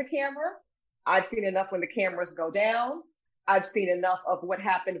in front of the camera. I've seen enough when the cameras go down. I've seen enough of what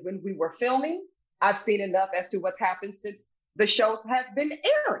happened when we were filming. I've seen enough as to what's happened since the shows have been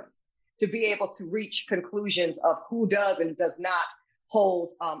airing to be able to reach conclusions of who does and does not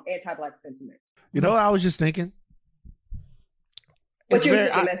hold anti-Black sentiment. I was just thinking. What you were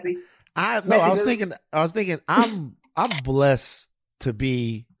thinking, Messi? I was thinking I'm blessed to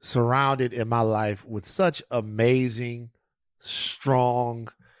be surrounded in my life with such amazing, strong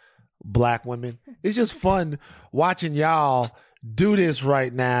Black women. It's just fun watching y'all do this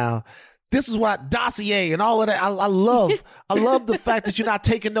right now. This is what dossier and all of that. I love the fact that you're not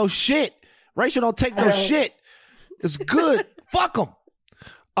taking no shit. Rachel don't take no shit. It's good. Fuck them.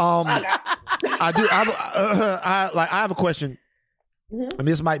 I do. I have a question, and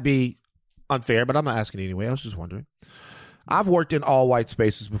this might be unfair, but I'm not asking anyway. I was just wondering. I've worked in all white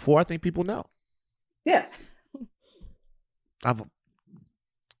spaces before. I think people know. Yes. I've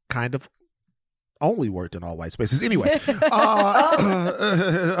kind of only worked in all white spaces. Anyway, I've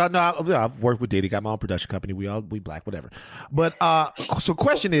worked with Diddy, got my own production company. We Black, whatever. But so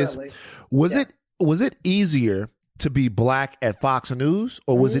question is, was it easier to be Black at Fox News,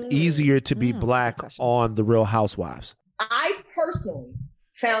 or was it easier to be Black on The Real Housewives? I personally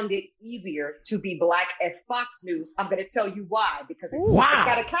found it easier to be Black at Fox News. I'm going to tell you why, because it's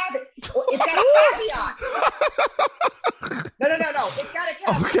got a caveat. It's got a caveat. No. It's got a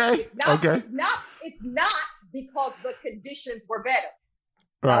caveat. Okay. It's not because the conditions were better.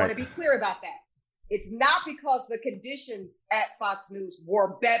 Right. I want to be clear about that. It's not because the conditions at Fox News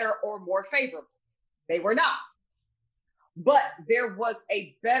were better or more favorable. They were not. But there was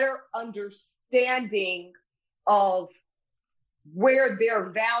a better understanding of where their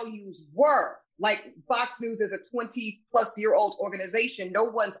values were. Like, Fox News is a 20-plus-year-old organization. No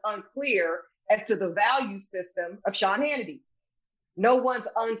one's unclear as to the value system of Sean Hannity. No one's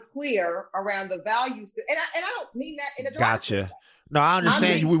unclear around the value system. And I don't mean that in a gotcha. No, I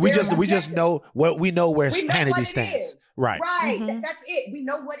understand. We just know what we know where Hannity stands. Right. Mm-hmm. That's it. We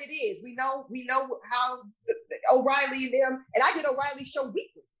know what it is. We know how O'Reilly and them, and I did O'Reilly show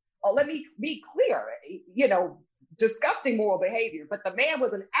weekly. Oh, let me be clear. Disgusting moral behavior, but the man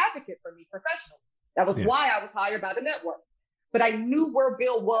was an advocate for me professionally. That was why I was hired by the network. But I knew where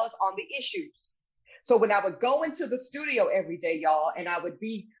Bill was on the issues. So when I would go into the studio every day, y'all, and I would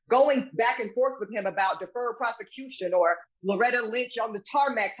be going back and forth with him about deferred prosecution or Loretta Lynch on the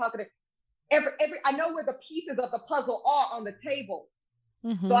tarmac talking to I know where the pieces of the puzzle are on the table.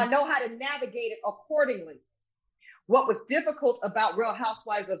 Mm-hmm. So I know how to navigate it accordingly. What was difficult about Real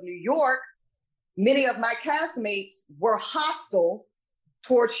Housewives of New York, many of my castmates were hostile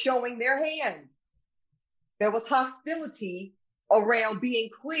towards showing their hand. There was hostility around being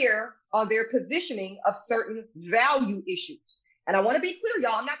clear on their positioning of certain value issues. And I want to be clear,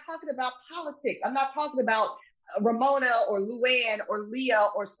 y'all, I'm not talking about politics. I'm not talking about Ramona or Luann or Leah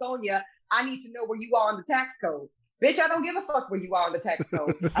or Sonia. I need to know where you are on the tax code. Bitch, I don't give a fuck where you are on the tax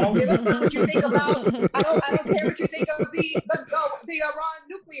code. I don't give a fuck what you think about. I don't care what you think of the Iran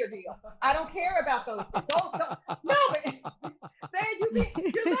nuclear deal. I don't care about those. No, man,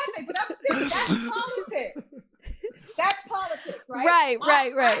 you're laughing, but I'm saying that's politics. That's politics, right?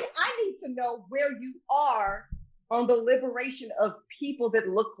 Right. I need to know where you are on the liberation of people that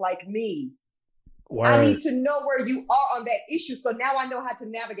look like me. Word. I need to know where you are on that issue, so now I know how to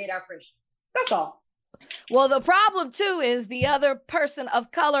navigate our friendships. That's all. Well, the problem too is the other person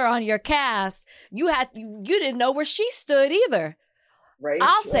of color on your cast. You didn't know where she stood either. Right.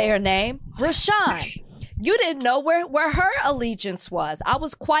 I'll say her name, Rashawn. You didn't know where her allegiance was. I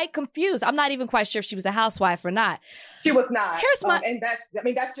was quite confused. I'm not even quite sure if she was a housewife or not. She was not. Here's my, and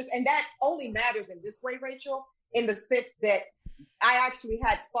that only matters in this way, Rachel, in the sense that I actually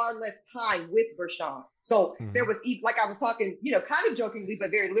had far less time with Rashawn. So there was, like I was talking, kind of jokingly,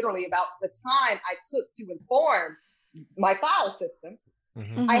 but very literally about the time I took to inform my file system.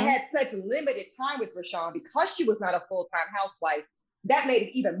 Mm-hmm. I had such limited time with Rashawn because she was not a full-time housewife. That made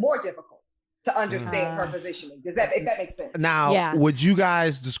it even more difficult to understand her positioning. If that makes sense? Now, would you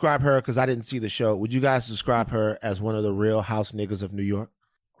guys describe her, because I didn't see the show, would you guys describe her as one of the real house niggas of New York?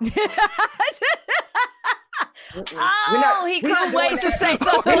 He couldn't wait to say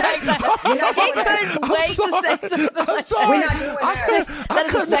something like that. He couldn't wait to say something like that. We're not doing that. That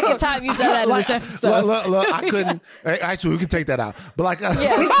is the second time you've done that in this episode. Look, I couldn't. Actually, we can take that out. But like, we're not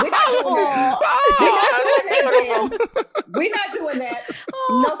doing that. We're not doing that.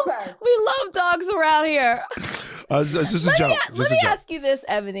 No, sir. We love dogs around here. It's just a joke. Let me ask you this,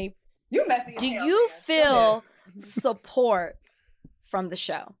 Ebony. You messy. Do you feel support from the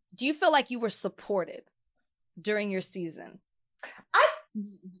show? Do you feel like you were supported during your season?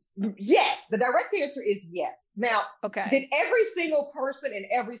 Yes. The direct answer is yes. Now, did every single person in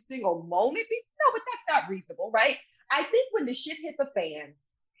every single moment be? No, but that's not reasonable, right? I think when the shit hit the fan,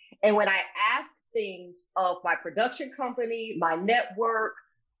 and when I asked things of my production company, my network,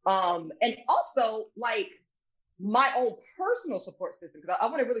 and also like my own personal support system, because I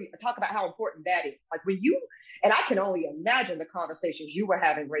want to really talk about how important that is. Like when you, and I can only imagine the conversations you were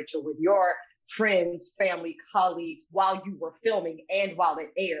having, Rachel, with your friends, family, colleagues while you were filming and while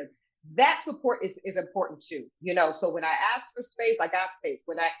it aired. That support is important too, you know. So when I asked for space, I got space.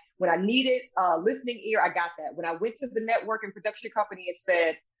 When I needed a listening ear, I got that. When I went to the network and production company and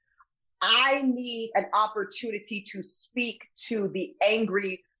said, I need an opportunity to speak to the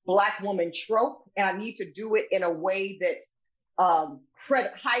angry Black woman trope, and I need to do it in a way that's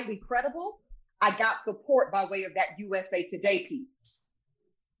highly credible, I got support by way of that USA Today piece.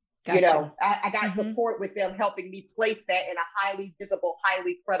 Gotcha. You know, I got support with them helping me place that in a highly visible,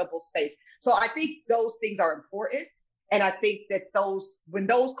 highly credible space. So I think those things are important. And I think that when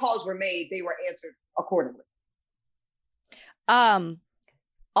those calls were made, they were answered accordingly.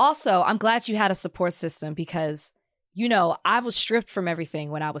 Also, I'm glad you had a support system because, you know, I was stripped from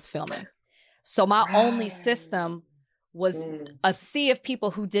everything when I was filming. So my only system was a sea of people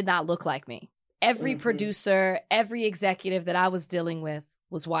who did not look like me. Every producer, every executive that I was dealing with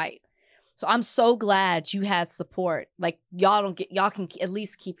was white. So I'm so glad you had support. Like y'all can at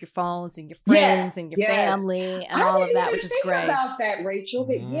least keep your phones and your friends and your family and all of that, which is great. About that, Rachel,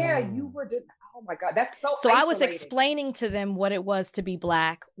 but yeah, you were. Oh my God, that's so. So isolating. I was explaining to them what it was to be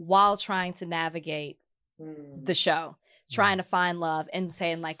Black while trying to navigate the show, trying to find love and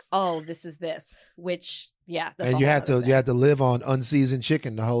saying like, "Oh, this is this," which that's and you had to live on unseasoned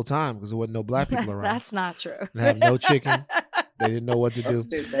chicken the whole time because there wasn't no Black people around. That's not true. They have no chicken. They didn't know what to do.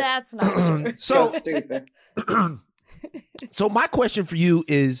 Stupid. That's not true. So stupid. So my question for you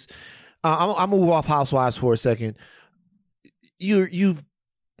is, I'll move off Housewives for a second.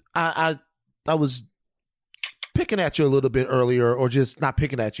 I was picking at you a little bit earlier, or just not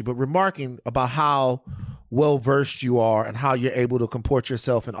picking at you, but remarking about how well versed you are and how you're able to comport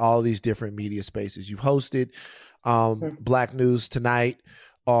yourself in all these different media spaces. You've hosted Black News Tonight,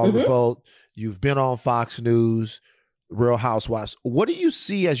 Revolt. You've been on Fox News, Real Housewives. What do you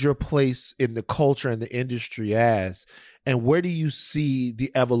see as your place in the culture and the industry as, and where do you see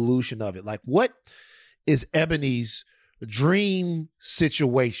the evolution of it? Like, what is Ebony's dream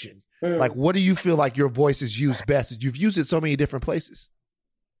situation? Like, what do you feel like your voice is used best? You've used it so many different places.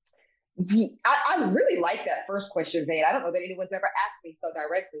 I really like that first question, Vane. I don't know that anyone's ever asked me so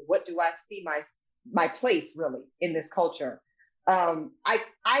directly. What do I see my place really in this culture?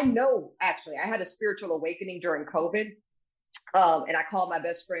 I know, actually, I had a spiritual awakening during COVID. And I called my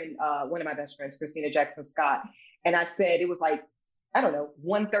best friend, one of my best friends, Christina Jackson Scott. And I said, it was like, I don't know,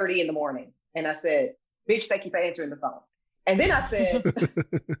 1:30 in the morning. And I said, bitch, thank you for answering the phone. And then I said,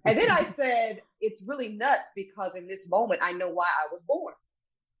 it's really nuts because in this moment, I know why I was born.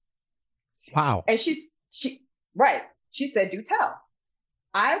 Wow. And she said, do tell.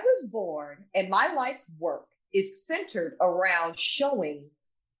 I was born and my life's work is centered around showing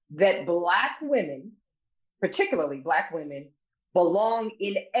that Black women, particularly Black women, belong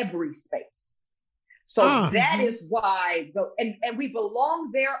in every space. So that is why, and we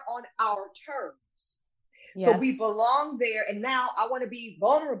belong there on our terms. Yes. So we belong there. And now I want to be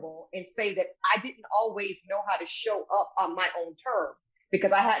vulnerable and say that I didn't always know how to show up on my own terms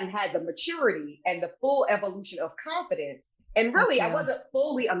because I hadn't had the maturity and the full evolution of confidence. And really, I wasn't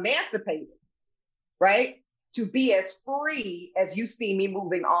fully emancipated, right? To be as free as you see me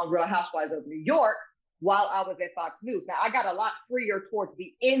moving on Real Housewives of New York while I was at Fox News. Now, I got a lot freer towards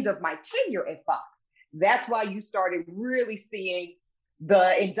the end of my tenure at Fox. That's why you started really seeing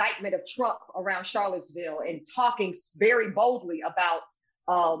the indictment of Trump around Charlottesville and talking very boldly about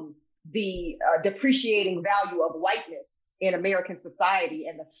the depreciating value of whiteness in American society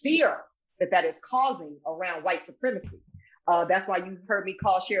and the fear that is causing around white supremacy. That's why you heard me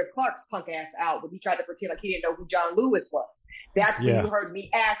call Sheriff Clark's punk ass out when he tried to pretend like he didn't know who John Lewis was. That's when you heard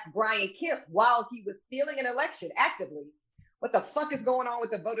me ask Brian Kemp while he was stealing an election actively, what the fuck is going on with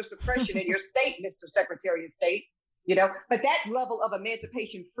the voter suppression in your state, Mr. Secretary of State? You know, but that level of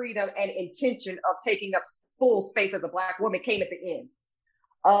emancipation, freedom, and intention of taking up full space as a Black woman came at the end.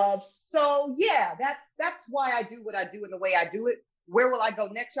 So yeah, that's why I do what I do and the way I do it. Where will I go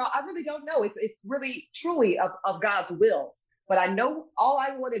next, y'all? I really don't know. It's really truly of God's will. But I know all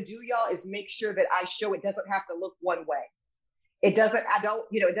I want to do, y'all, is make sure that I show it doesn't have to look one way. It doesn't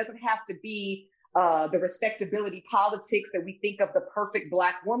have to be the respectability politics that we think of the perfect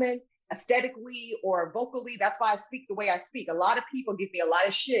Black woman aesthetically or vocally. That's why I speak the way I speak. A lot of people give me a lot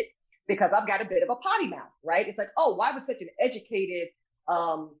of shit because I've got a bit of a potty mouth, right? It's like, oh, why would such an educated,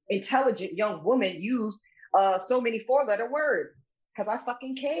 intelligent young woman use so many 4-letter words? Because I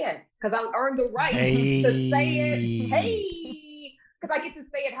fucking can. Because I earned the right to say it. Hey, because I get to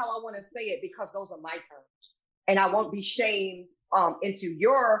say it how I want to say it because those are my terms. and I won't be shamed into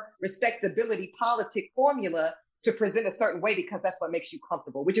your respectability politic formula to present a certain way because that's what makes you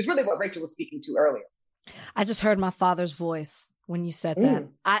comfortable, which is really what Rachel was speaking to earlier. I just heard my father's voice when you said that.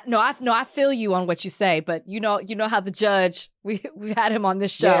 I feel you on what you say, but you know how the judge, we had him on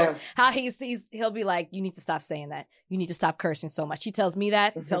this show, how he'll be like, you need to stop saying that. You need to stop cursing so much. He tells me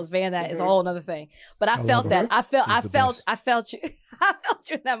that, he tells Van that, is a whole other thing. But I felt that. I felt you. I felt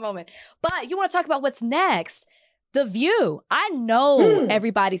you in that moment. But you want to talk about what's next? The View. I know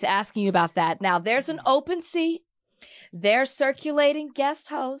everybody's asking you about that. Now there's an open seat. They're circulating guest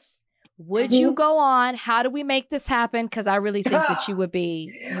hosts. Would you go on? How do we make this happen? Because I really think that you would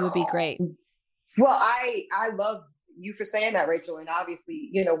be great. Well, I love you for saying that, Rachel. And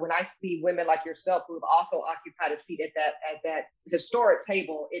obviously, when I see women like yourself who have also occupied a seat at that historic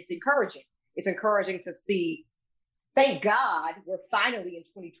table, it's encouraging. It's encouraging to see. Thank God we're finally in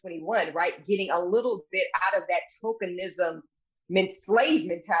 2021, right? Getting a little bit out of that tokenism, slave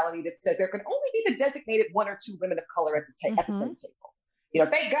mentality that says there can only be the designated one or two women of color at the same table.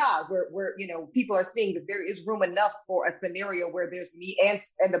 Thank God we're people are seeing that there is room enough for a scenario where there's me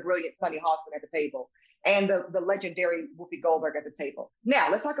and the brilliant Sunny Hostin at the table and the legendary Whoopi Goldberg at the table. Now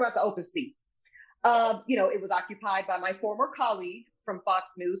let's talk about the open seat. It was occupied by my former colleague from Fox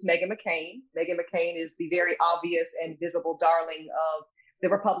News, Meghan McCain. Meghan McCain is the very obvious and visible darling of the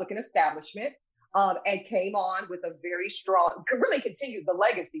Republican establishment. And came on with a very strong, really continued the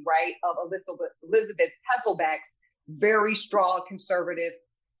legacy, right, of Elizabeth Hasselbeck's very strong conservative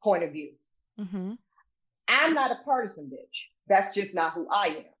point of view. I'm not a partisan bitch. That's just not who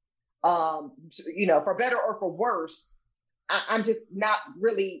I am. For better or for worse, I'm just not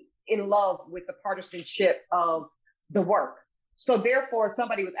really in love with the partisanship of the work. So therefore,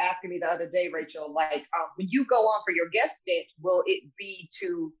 somebody was asking me the other day, Rachel, like, when you go on for your guest stint, will it be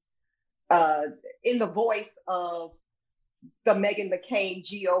to in the voice of the Meghan McCain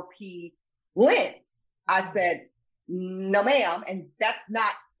GOP lens? I said, no, ma'am. And that's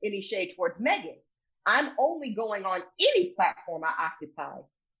not any shade towards Meghan. I'm only going on any platform I occupy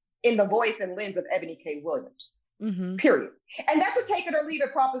in the voice and lens of Ebony K. Williams, period. And that's a take it or leave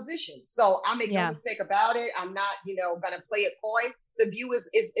it proposition. So I make no mistake about it. I'm not, going to play it coy. The View is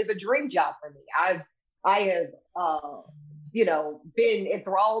a dream job for me. I have, been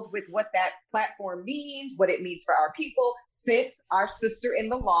enthralled with what that platform means, what it means for our people since our sister in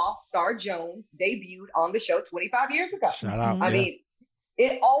the law, Star Jones, debuted on the show 25 years ago. Shout out. I mean,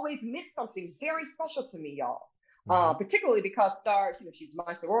 it always meant something very special to me, y'all. Particularly because Star, she's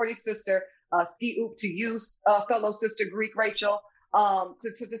my sorority sister, ski oop to you, fellow sister Greek Rachel.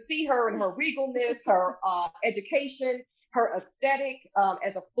 To see her and her regalness, her education, her aesthetic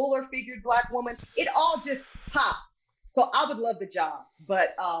as a fuller figured Black woman, it all just popped. So I would love the job,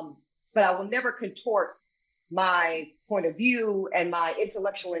 but I will never contort my point of view and my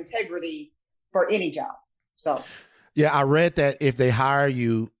intellectual integrity for any job. So, yeah, I read that if they hire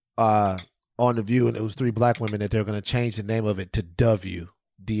you on The View and it was 3 Black women, that they're going to change the name of it to W,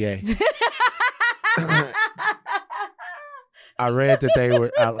 D-A. I read that they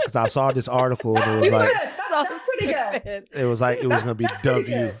were, because I saw this article and it was like, that's pretty good. It was like, it was going to be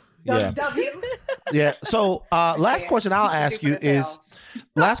W. Yeah. W. Yeah. So, last question I'll ask you is,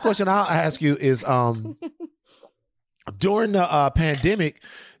 during the pandemic,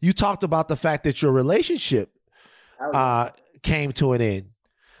 you talked about the fact that your relationship came to an end.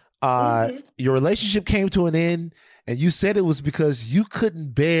 Your relationship came to an end, and you said it was because you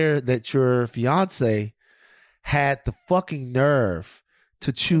couldn't bear that your fiance had the fucking nerve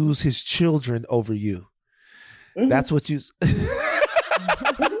to choose his children over you. That's what you.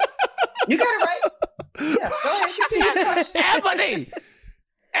 You got it right. Yeah, go ahead.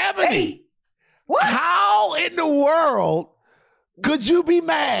 Ebony. Hey, what? How in the world could you be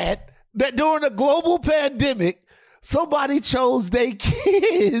mad that during a global pandemic, somebody chose their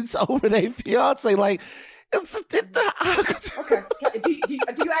kids over their fiance? Like, okay. Do you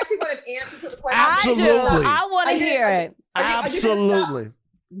actually want an answer to the question? Absolutely. I do. I want to hear it. Absolutely.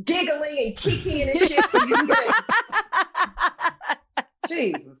 Giggling and kicking and shit. So you can get it.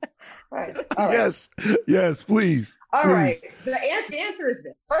 Jesus. Right. All right. Yes, please. All please. right. The answer is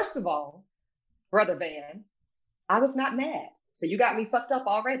this. First of all, Brother Van, I was not mad. So you got me fucked up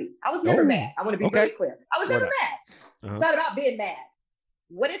already. I was never mad. I want to be really clear. I was never mad. It's not about being mad.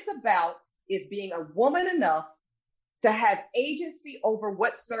 What it's about is being a woman enough to have agency over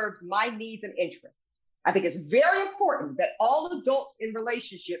what serves my needs and interests. I think it's very important that all adults in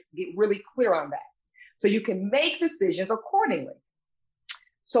relationships get really clear on that, so you can make decisions accordingly.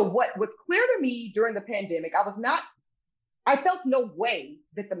 So what was clear to me during the pandemic, I was not I felt no way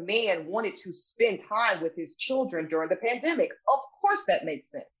that the man wanted to spend time with his children during the pandemic. Of course, that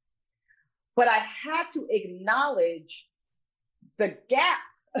makes sense. But I had to acknowledge the gap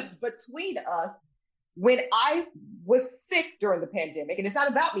between us when I was sick during the pandemic. And it's not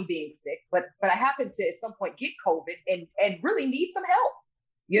about me being sick, but I happened to at some point get COVID and really need some help.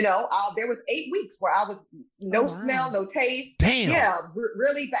 You know, there was 8 weeks where I was no smell, no taste. Damn. Yeah,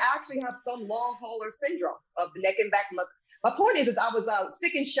 really. But I actually have some long hauler syndrome of the neck and back muscle. My point is I was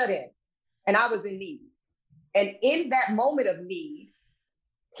sick and shut in, and I was in need. And in that moment of need,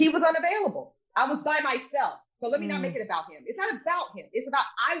 he was unavailable. I was by myself. So let me not make it about him. It's not about him. It's about,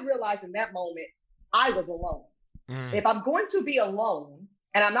 I realized in that moment, I was alone. If I'm going to be alone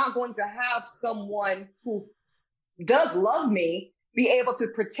and I'm not going to have someone who does love me, be able to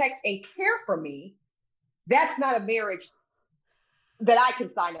protect and care for me, that's not a marriage that I can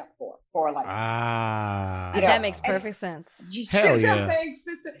sign up for a lifetime. You know? That makes perfect sense. Hell yeah. yeah. I'm saying,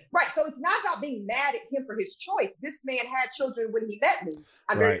 sister? Right. So it's not about being mad at him for his choice. This man had children when he met me.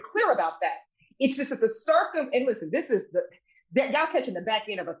 I'm very clear about that. It's just that the and listen, this is y'all catching the back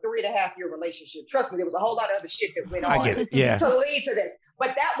end of a 3.5-year relationship. Trust me, there was a whole lot of other shit that went on I get it. Yeah. to lead to this. But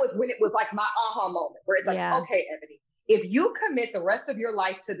that was when it was like my aha moment, where it's like, okay, Ebony, if you commit the rest of your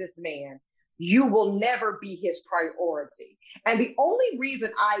life to this man, you will never be his priority. And the only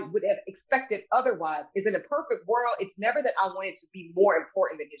reason I would have expected otherwise is in a perfect world, it's never that I wanted to be more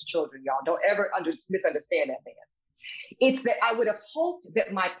important than his children, y'all. Don't ever misunderstand that man. It's that I would have hoped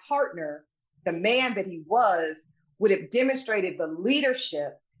that my partner, the man that he was, would have demonstrated the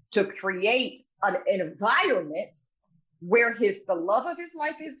leadership to create an environment where the love of his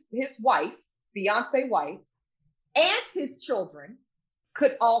life, his wife, fiance wife, and his children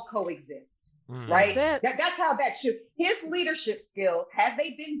could all coexist, right? That's how that should, his leadership skills, had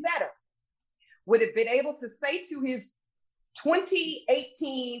they been better, would have been able to say to his 20,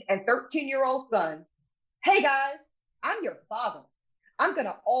 18, and 13-year-old sons, hey guys, I'm your father. I'm going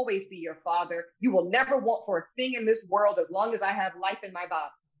to always be your father. You will never want for a thing in this world as long as I have life in my body.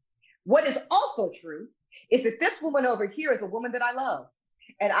 What is also true is that this woman over here is a woman that I love,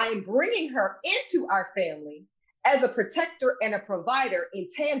 and I am bringing her into our family as a protector and a provider in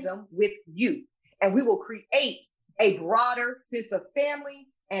tandem with you. And we will create a broader sense of family.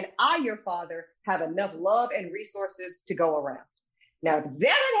 And I, your father, have enough love and resources to go around. Now, if that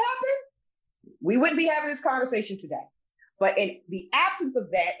had happened, we wouldn't be having this conversation today. But in the absence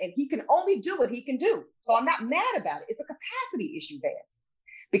of that, and he can only do what he can do. So I'm not mad about it. It's a capacity issue there.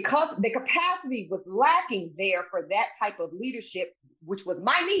 Because the capacity was lacking there for that type of leadership, which was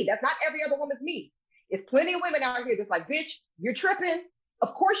my need. That's not every other woman's needs. There's plenty of women out here that's like, bitch, you're tripping.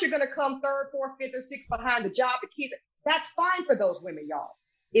 Of course you're going to come 3rd, 4th, 5th, or 6th behind the job, the kids. That's fine for those women, y'all.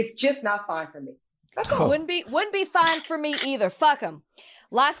 It's just not fine for me. That's all. Wouldn't be fine for me either. Fuck them.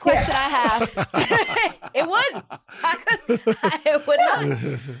 Last question I have. It wouldn't. It would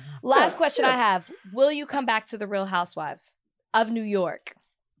not. Last question I have. Will you come back to The Real Housewives of New York?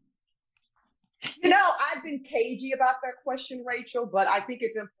 You know, I've been cagey about that question, Rachel, but I think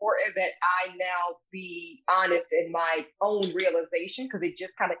it's important that I now be honest in my own realization, because it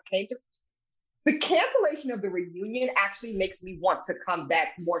just kind of came to the cancellation of the reunion actually makes me want to come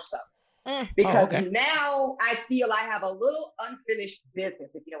back more so. Because now I feel I have a little unfinished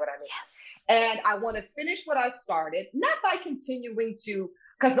business, if you know what I mean. Yes. And I want to finish what I started, not by continuing to,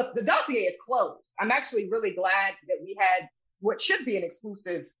 because the dossier is closed. I'm actually really glad that we had what should be an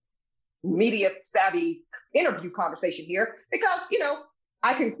exclusive media savvy interview conversation here, because, you know,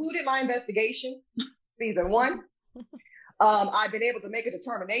 I concluded my investigation, season 1. I've been able to make a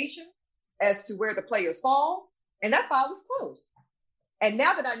determination as to where the players fall, and that file is closed. And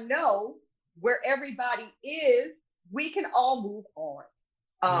now that I know where everybody is, we can all move on.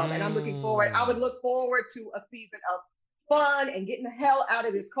 And I'm looking forward. I would look forward to a season of fun and getting the hell out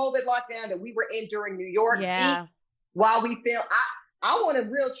of this COVID lockdown that we were in during New York. Yeah. While we film, I want a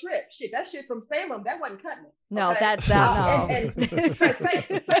real trip. Shit, that shit from Salem, that wasn't cutting it. No, okay? that's no. And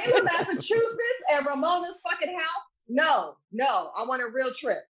Salem, Massachusetts, and Ramona's fucking house. No, I want a real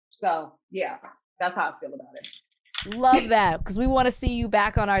trip. So yeah, that's how I feel about it. Love that, because we want to see you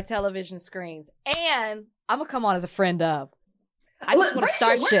back on our television screens. And I'm going to come on as a friend of. I just want to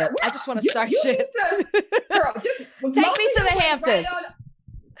start shit. I just want to start shit. Girl, just take me to the Hamptons.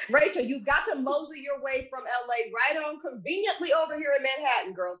 Rachel, you got to mosey your way from LA right on conveniently over here in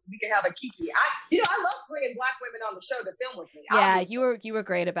Manhattan, girls. We can have a kiki. I love bringing Black women on the show to film with me. Yeah, you were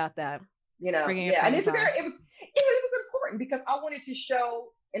great about that. You know, yeah, and it was important because I wanted to show,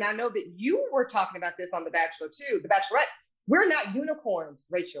 and I know that you were talking about this on The Bachelor too, The Bachelorette. We're not unicorns,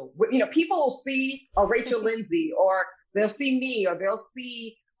 Rachel. You know, people will see a Rachel Lindsay or They'll see me, or they'll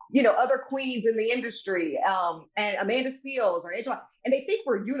see, other queens in the industry, and Amanda Seales or Angela, and they think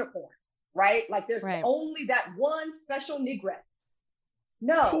we're unicorns, right? Like there's only that one special negress.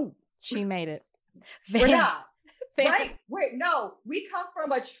 No. She made it. We're not. Right? No, we come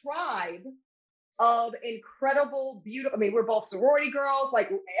from a tribe of incredible, beautiful. I mean, we're both sorority girls.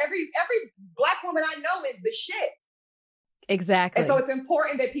 Like every Black woman I know is the shit. Exactly. And so it's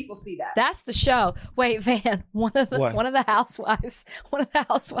important that people see that. That's the show. Wait, Van, one of the housewives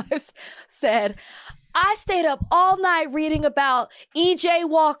said, I stayed up all night reading about E.J.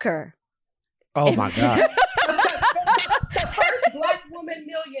 Walker. Oh my God. the first Black woman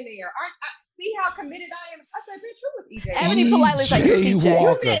millionaire. See how committed I am? I said, bitch, who was EJ? Ebony politely is like, CJ.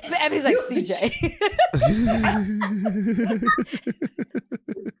 Walker. Ebony's like, CJ.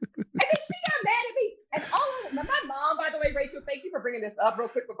 And then she got mad at me. And my mom, by the way, Rachel, thank you for bringing this up real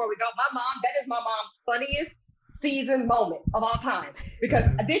quick before we go. That is my mom's funniest season moment of all time.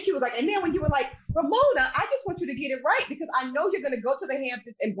 Because then she was like, and then when you were like, Ramona, I just want you to get it right because I know you're going to go to the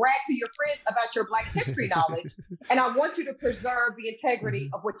Hamptons and brag to your friends about your Black history knowledge. And I want you to preserve the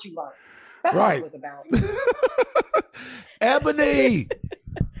integrity of what you learned. That's all it was about. Ebony!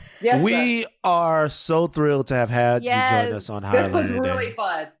 Yes, we are so thrilled to have had you join us on Higher This was really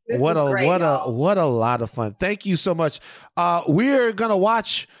fun. This was great, what a lot of fun. Thank you so much. We're gonna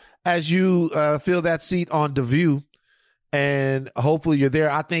watch as you fill that seat on The View, and hopefully you're there.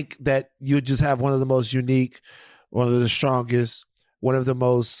 I think that you just have one of the most unique, one of the strongest, one of the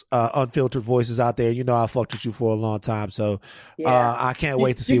most unfiltered voices out there. You know, I fucked with you for a long time, so I can't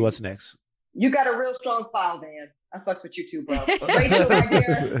wait to see what's next. You got a real strong file, man. I fucks with you too, bro. Rachel, right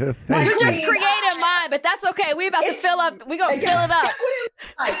there. We're just creating mine, but that's okay. We're about to fill up. We're going to fill it up.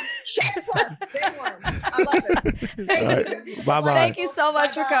 Like, chef one, day one. I love it. Thank you. Bye-bye. Thank you so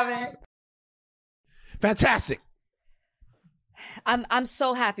much for coming. Fantastic. I'm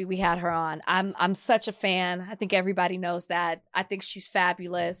so happy we had her on. I'm such a fan. I think everybody knows that. I think she's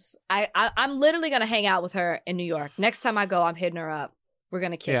fabulous. I'm literally going to hang out with her in New York. Next time I go, I'm hitting her up. We're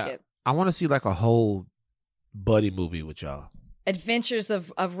going to kick it. I want to see like a whole buddy movie with y'all. Adventures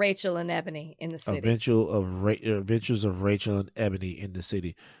of Rachel and Ebony in the city. Adventures of Rachel and Ebony in the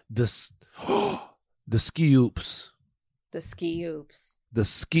city. The ski oops. The ski oops. The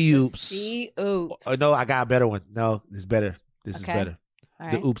ski oops. The ski oops. Oh, no, I got a better one. No, this is better. This is better. All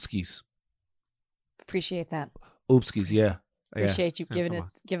right. The oopskis. Appreciate that. Oopskis, yeah. Appreciate you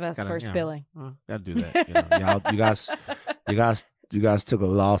give us first billing. Gotta do that. You guys took a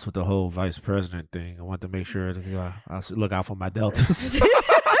loss with the whole vice president thing. I want to make sure that I should look out for my deltas.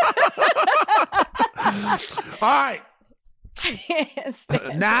 All right.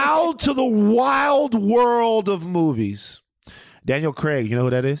 Now to the wild world of movies. Daniel Craig, you know who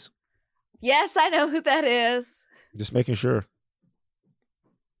that is? Yes, I know who that is. Just making sure.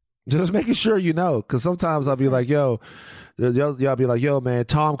 Just making sure you know, because sometimes I'll be like, y'all be like, yo, man,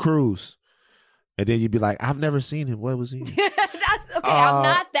 Tom Cruise. And then you'd be like, I've never seen him. What was he? Okay, I'm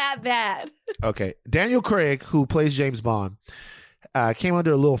not that bad. Okay. Daniel Craig, who plays James Bond, came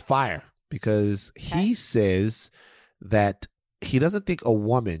under a little fire because he says that he doesn't think a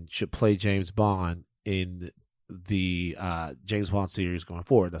woman should play James Bond in the James Bond series going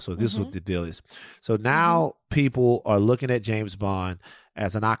forward. So this is what the deal is. So now people are looking at James Bond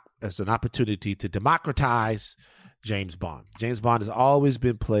as an opportunity to democratize James Bond. James Bond has always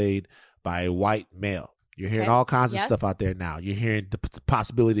been played by a white male. You're hearing all kinds of stuff out there now. You're hearing the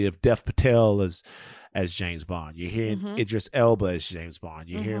possibility of Dev Patel as James Bond. You're hearing Idris Elba as James Bond.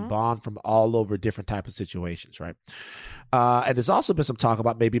 You're hearing Bond from all over different type of situations, right? And there's also been some talk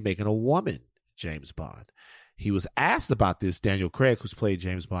about maybe making a woman James Bond. He was asked about this, Daniel Craig, who's played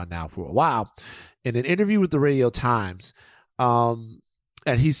James Bond now for a while, in an interview with the Radio Times. And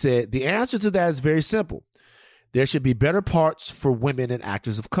he said, the answer to that is very simple. There should be better parts for women and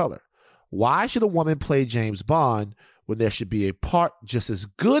actors of color. Why should a woman play James Bond when there should be a part just as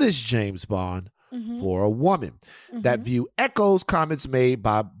good as James Bond for a woman? That view echoes comments made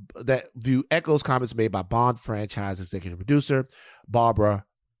by Bond franchise executive producer Barbara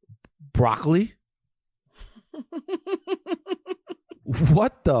Broccoli.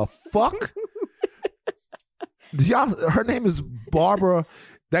 What the fuck? Her name is Barbara.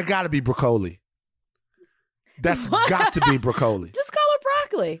 That got to be Broccoli. That's got to be Broccoli. Just call her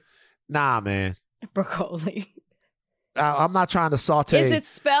Broccoli. Nah, man. Broccoli. I'm not trying to saute. Is it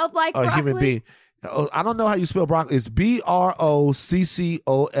spelled like a human being? I don't know how you spell broccoli. It's Broccoli.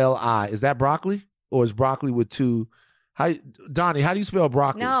 Is that broccoli, or is broccoli with two? Donnie, how do you spell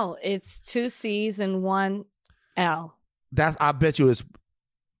broccoli? No, it's 2 C's and 1 L. I bet you it's.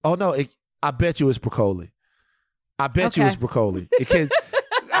 Oh no! I bet you it's broccoli. I bet you Okay. it's broccoli. It can.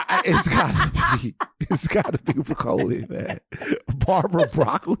 It's gotta be. It's gotta be broccoli, man. Barbara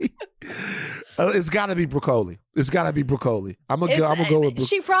Broccoli. It's gotta be broccoli. It's gotta be broccoli. I'm gonna go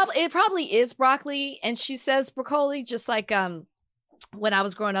with. It probably is broccoli, and she says broccoli. Just like when I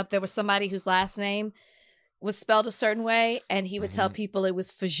was growing up, there was somebody whose last name was spelled a certain way, and he would tell people it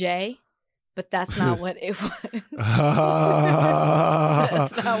was Faget, but that's not what it was.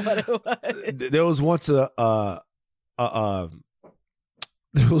 That's not what it was. There was once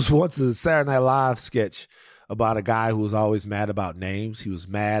there was once a Saturday Night Live sketch about a guy who was always mad about names. He was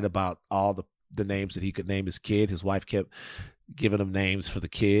mad about all the names that he could name his kid. His wife kept giving him names for the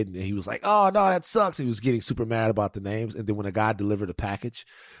kid, and he was like, "Oh no, that sucks." He was getting super mad about the names, and then when a guy delivered a package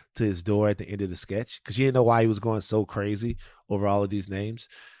to his door at the end of the sketch, because he didn't know why he was going so crazy over all of these names,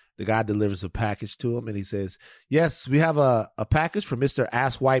 the guy delivers a package to him, and he says, "Yes, we have a package for Mr.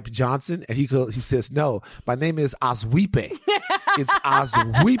 Asswipe Johnson," and he says, "No, my name is Osweepe. It's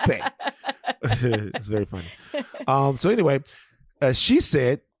Osweepe." It's very funny. So anyway, she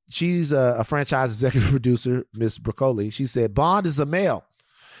said, she's a franchise executive producer, Miss Broccoli. She said, Bond is a male.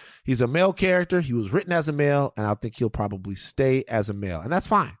 He's a male character. He was written as a male, and I think he'll probably stay as a male. And that's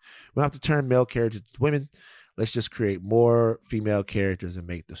fine. We don't have to turn male characters to women. Let's just create more female characters and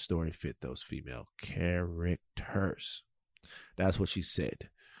make the story fit those female characters. That's what she said.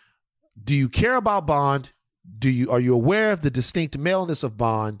 Do you care about Bond? Are you aware of the distinct maleness of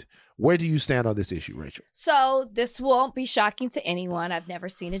Bond? Where do you stand on this issue, Rachel? So this won't be shocking to anyone. I've never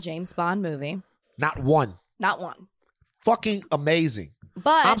seen a James Bond movie. Not one. Not one. Fucking amazing.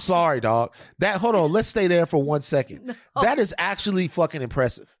 But I'm sorry, dog. Hold on. Let's stay there for 1 second. No. That is actually fucking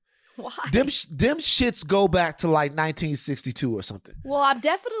impressive. Why? Them shits go back to like 1962 or something. Well, I'm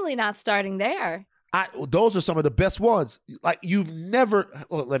definitely not starting there. Those are some of the best ones. Like you've never.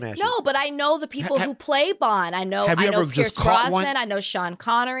 Let me ask you. No, but I know the people who play Bond. I know. Have you I know ever Pierce just caught Brosnan. one? I know Sean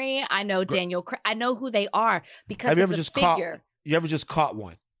Connery. I know Daniel. I know who they are because Have you of ever the just figure. You ever just caught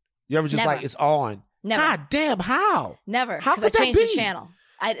one? You ever just Never. like it's on? Never. God damn! How? Never. How Because I could that changed the be? channel.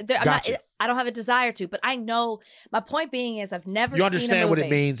 I'm Gotcha. not. I don't have a desire to, but I know. My point being is, I've never. You seen a understand what movie,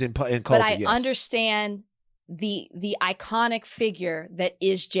 it means in culture? but I yes. understand the iconic figure that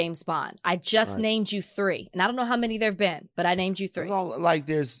is James Bond. I just Right. named you 3, and I don't know how many there've been, but I named you 3. It's all, like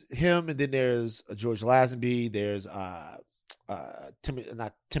there's him, and then there's George Lazenby. There's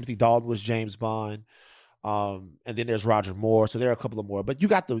Timothy Dalton was James Bond, and then there's Roger Moore. So there are a couple of more, but you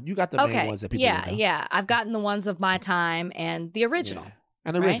got the main ones that people know. Yeah. I've gotten the ones of my time and the original. Yeah.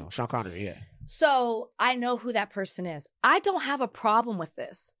 And the right? original Sean Connery. Yeah. So I know who that person is. I don't have a problem with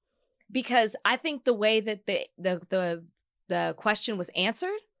this because I think the way that the question was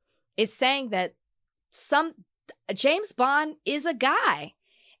answered is saying that James Bond is a guy,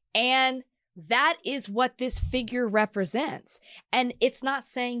 and that is what this figure represents. And it's not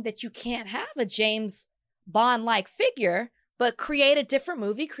saying that you can't have a James Bond-like figure, but create a different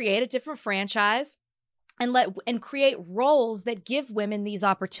movie, create a different franchise, and create roles that give women these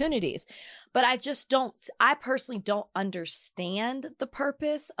opportunities. But I personally don't understand the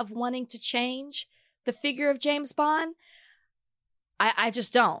purpose of wanting to change the figure of James Bond. I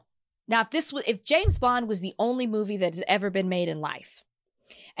just don't. Now, if James Bond was the only movie that had ever been made in life,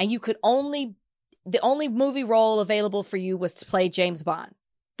 and the only movie role available for you was to play James Bond,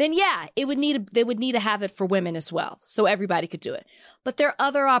 then yeah, they would need to have it for women as well, so everybody could do it. But there are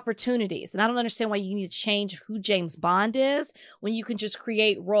other opportunities, and I don't understand why you need to change who James Bond is when you can just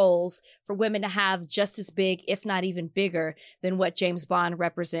create roles for women to have just as big, if not even bigger, than what James Bond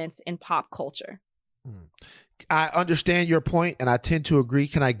represents in pop culture. I understand your point, and I tend to agree.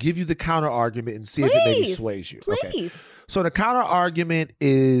 Can I give you the counter argument and see if it maybe sways you? Please. Okay. So the counter argument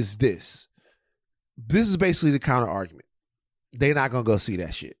is this. This is basically the counter argument. They're not gonna go see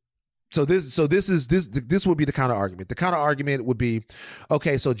that shit. So this would be the counter argument. The counter argument would be,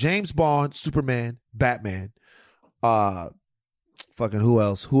 okay, so James Bond, Superman, Batman, fucking who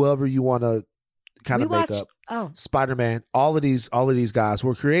else? Whoever you want to kind of make up. Oh, Spider-Man, all of these guys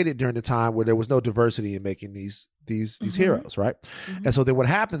were created during the time where there was no diversity in making these heroes, right? Mhm. And so then what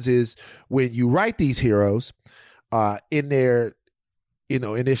happens is when you write these heroes in their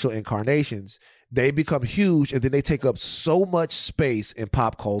initial incarnations, they become huge, and then they take up so much space in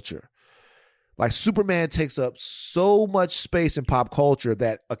pop culture. Like Superman takes up so much space in pop culture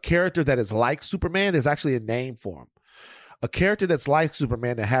that a character that is like Superman, there's actually a name for him. A character that's like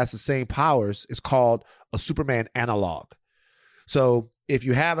Superman that has the same powers is called a Superman analog. So if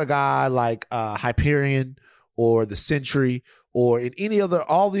you have a guy like Hyperion or the Sentry, or in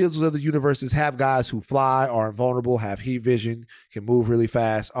all the other universes have guys who fly, are invulnerable, have heat vision, can move really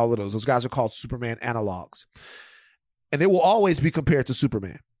fast, all of those guys are called Superman analogs. and it will always be compared to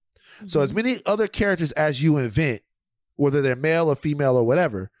Superman. So as many other characters as you invent, whether they're male or female or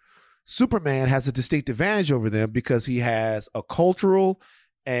whatever, Superman has a distinct advantage over them because he has a cultural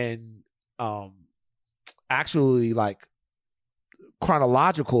and actually like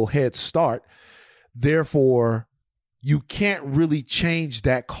chronological head start. Therefore, you can't really change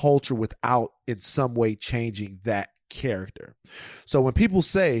that culture without in some way changing that character. So when people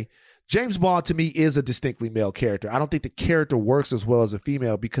say James Bond to me is a distinctly male character, I don't think the character works as well as a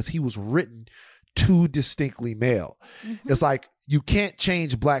female because he was written too distinctly male. It's like you can't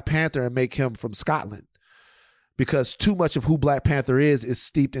change Black Panther and make him from Scotland because too much of who Black Panther is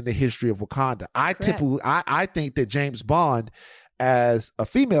steeped in the history of Wakanda. I think that James Bond as a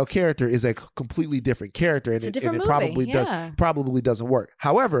female character is a completely different character, and it probably doesn't work.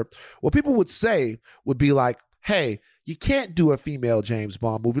 However, what people would say would be like, hey, you can't do a female James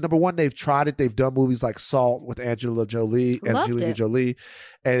Bond movie. Number one, they've tried it. They've done movies like Salt with Angelina Jolie, and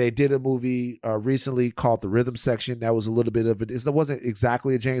they did a movie recently called The Rhythm Section. That was a little bit of it. That wasn't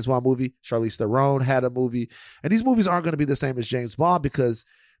exactly a James Bond movie. Charlize Theron had a movie, and these movies aren't going to be the same as James Bond because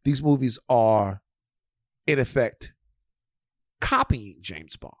these movies are, in effect, copying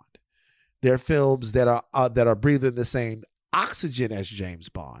James Bond. They're films that are breathing the same oxygen as James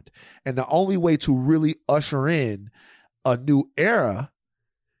Bond. And the only way to really usher in a new era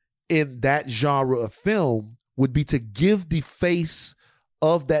in that genre of film would be to give the face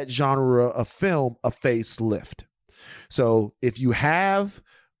of that genre of film a facelift. So if you have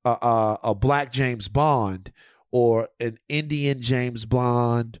a Black James Bond or an Indian James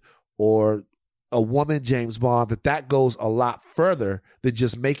Bond or a woman James Bond, that goes a lot further than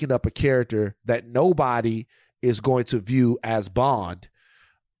just making up a character that nobody is going to view as Bond,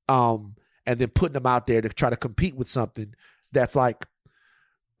 and then putting them out there to try to compete with something that's like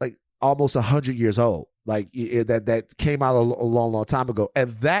almost 100 years old, that came out a long time ago.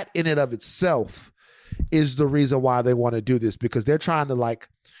 And that in and of itself is the reason why they want to do this, because they're trying to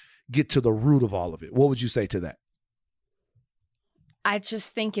get to the root of all of it. What would you say to that? I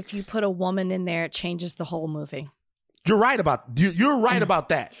just think if you put a woman in there, it changes the whole movie. You're right about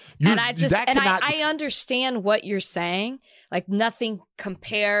that. I understand what you're saying. Like nothing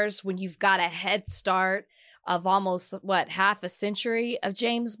compares when you've got a head start of almost half a century of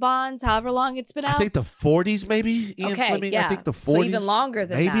James Bonds, however long it's been out. I think the 40s, maybe. Ian Fleming. Yeah. I think the 40s, so even longer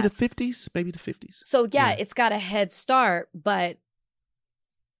than maybe that. the 50s, maybe the 50s. So yeah, it's got a head start, but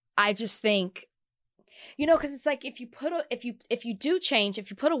I just think. Because it's like if you put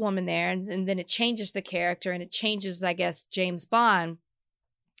a woman there and then it changes the character and it changes, I guess, James Bond.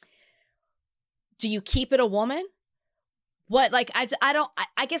 Do you keep it a woman? What,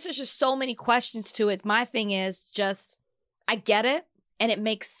 I guess there's just so many questions to it. My thing is just, I get it and it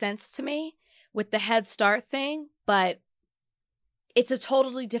makes sense to me with the Head Start thing, but it's a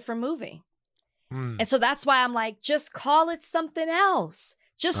totally different movie. And so that's why I'm like, just call it something else.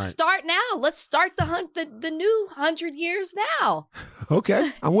 Just start now. Let's start the new 100 years now.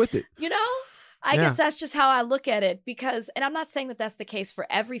 Okay, I'm with it. I guess that's just how I look at it because, and I'm not saying that that's the case for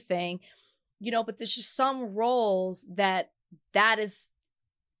everything, but there's just some roles that is,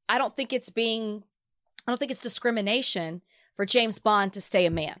 I don't think it's discrimination for James Bond to stay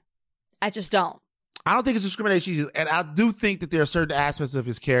a man. I just don't. I don't think it's discrimination. And I do think that there are certain aspects of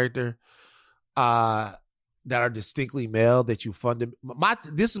his character, that are distinctly male that you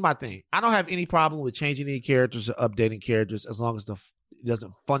this is my thing. I don't have any problem with changing any characters or updating characters as long as it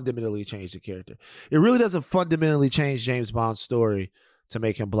doesn't fundamentally change the character. It really doesn't fundamentally change James Bond's story to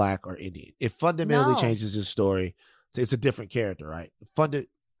make him Black or Indian. It fundamentally changes his story. It's a different character, right?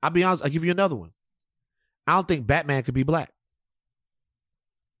 I'll be honest, I'll give you another one. I don't think Batman could be Black.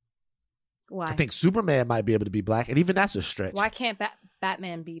 Why? I think Superman might be able to be Black, and even that's a stretch. Why can't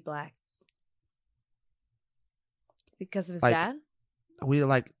Batman be Black? Because of his dad?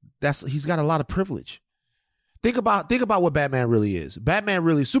 He's got a lot of privilege. Think about what Batman really is.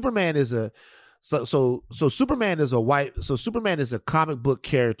 Superman is Superman is a comic book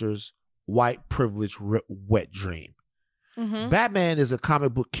character's white privilege wet dream. Mm-hmm. Batman is a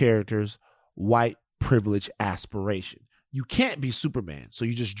comic book character's white privilege aspiration. You can't be Superman, so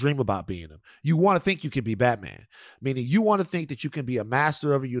you just dream about being him. You want to think you can be Batman, meaning you want to think that you can be a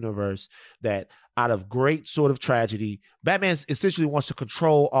master of a universe that out of great sort of tragedy, Batman essentially wants to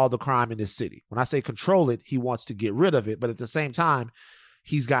control all the crime in this city. When I say control it, he wants to get rid of it, but at the same time,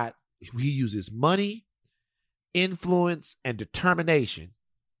 he uses money, influence, and determination.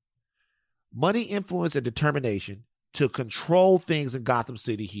 Money, influence, and determination to control things in Gotham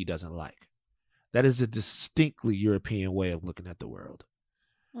City he doesn't like. That is a distinctly European way of looking at the world.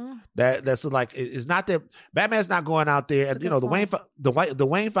 That's like, it's not that Batman's not going out there, That's and a good the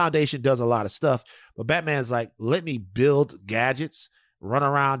Wayne Foundation does a lot of stuff, but Batman's like, let me build gadgets, run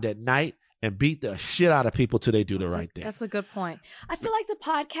around at night, and beat the shit out of people till they do the right thing. That's a good point. I feel like the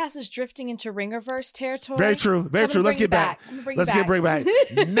podcast is drifting into Ringerverse territory. Very true. Very true. Let's get back. Bring back.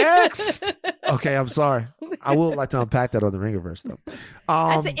 Next. Okay, I'm sorry. I would like to unpack that on the Ringerverse though.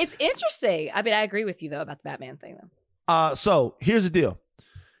 It's interesting. I mean, I agree with you though about the Batman thing though. So here's the deal.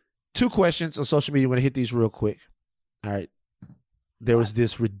 2 questions on social media. I'm gonna hit these real quick. All right. There was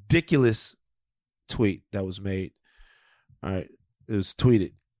this ridiculous tweet that was made. All right. It was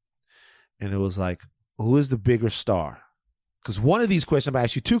tweeted. And it was like, who is the bigger star? Because one of these questions, I'm going to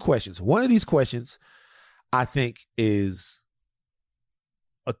ask you 2 questions. One of these questions, I think, is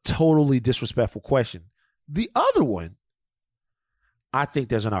a totally disrespectful question. The other one, I think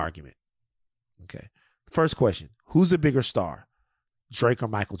there's an argument. Okay. First question, who's the bigger star? Drake or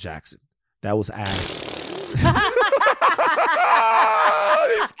Michael Jackson? That was asked.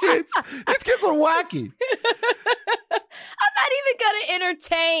 These kids are wacky. I'm not even going to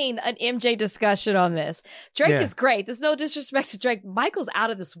entertain an MJ discussion on this. Drake is great. There's no disrespect to Drake. Michael's out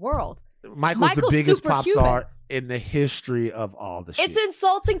of this world. Michael's the biggest pop star in the history of all the shit. It's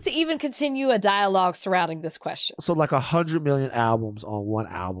insulting to even continue a dialogue surrounding this question. So like 100 million albums on one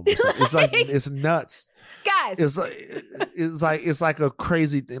album. It's like it's nuts. Guys. It's like a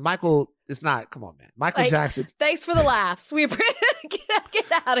crazy thing. Michael, it's not. Come on, man. Michael Jackson. Thanks for the laughs. We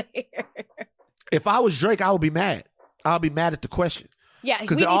get out of here. If I was Drake, I would be mad. I'll be mad at the question. Yeah,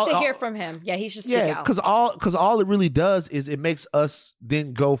 we need to hear from him. Yeah, he should speak out. Because all it really does is it makes us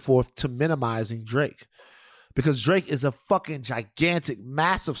then go forth to minimizing Drake. Because Drake is a fucking gigantic,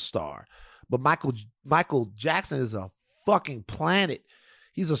 massive star. But Michael Jackson is a fucking planet.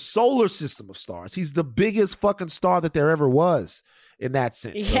 He's a solar system of stars. He's the biggest fucking star that there ever was in that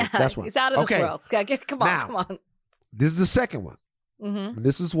sense. Yeah, so that's one. He's out of this world. Come on. This is the second one. Mm-hmm. And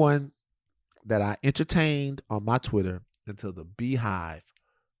this is one that I entertained on my Twitter until the Beehive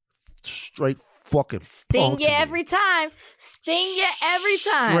straight fucking sting you every time.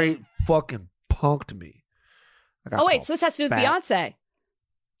 Straight fucking punked me. Oh wait, so this has to do with Beyonce.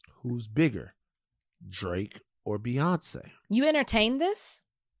 Who's bigger, Drake or Beyonce? You entertained this?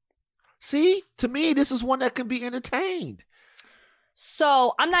 See, to me, this is one that can be entertained.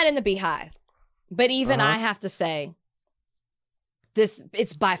 So I'm not in the Beehive, but even I have to say,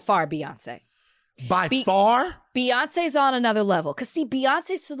 it's by far Beyonce. By far? Beyonce's on another level. Because, see,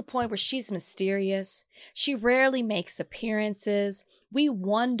 Beyonce's to the point where she's mysterious. She rarely makes appearances. We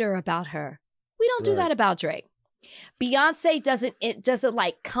wonder about her. We don't do that about Drake. Beyonce doesn't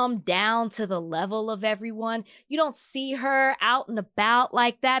like come down to the level of everyone. You don't see her out and about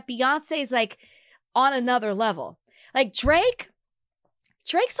like that. Beyonce's like on another level. Like Drake's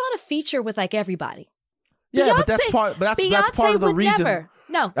on a feature with like everybody. Yeah, Beyonce, but that's part of the reason. Never.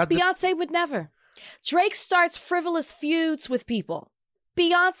 No, Beyonce would never. Drake starts frivolous feuds with people.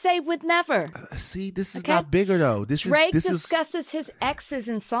 Beyonce would never. See, this is not bigger though. Drake discusses his exes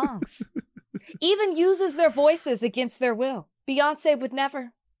in songs. Even uses their voices against their will. Beyonce would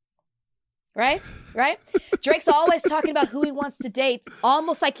never. Right? Drake's always talking about who he wants to date,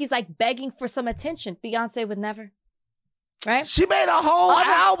 almost like he's like begging for some attention. Beyonce would never. Right? She made a whole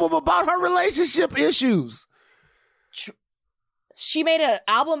album about her relationship issues. She made an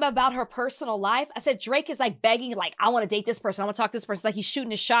album about her personal life. I said Drake is like begging, like, I want to date this person. I want to talk to this person. It's like he's shooting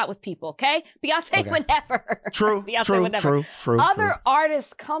his shot with people, okay? Beyonce would never. True, Beyonce would never. True. Other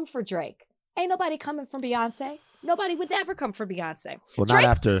artists come for Drake. Ain't nobody coming from Beyonce. Nobody would ever come for Beyonce. Well, Drake, not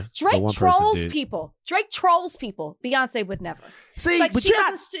after Drake the one trolls person did. people. Drake trolls people. Beyonce would never. See, like but she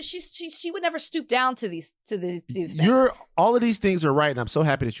would never stoop down to these things. All of these things are right, and I'm so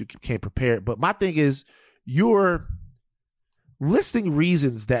happy that you came prepared. But my thing is, you're listing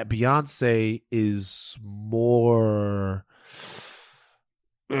reasons that Beyonce is more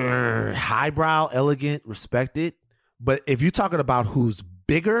highbrow, elegant, respected. But if you're talking about who's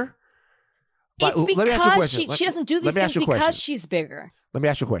bigger, it's because she doesn't do these things because she's bigger. Let me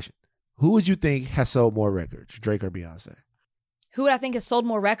ask you a question. Who would you think has sold more records, Drake or Beyonce? Who would I think has sold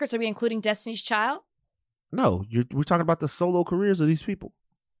more records? Are we including Destiny's Child? No, we're talking about the solo careers of these people.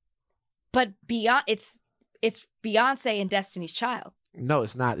 But it's Beyonce and Destiny's Child. No,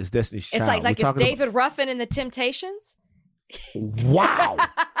 it's not. It's Destiny's Child. It's like it's David Ruffin and the Temptations. Wow.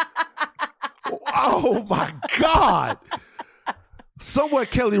 Oh my God. Somewhere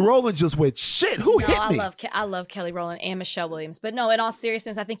Kelly Rowland just went, shit, who hit me? I love Kelly Rowland and Michelle Williams. But no, in all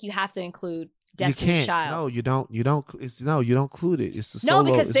seriousness, I think you have to include Destiny's Child. No, you don't. You don't. You don't include it. It's a no,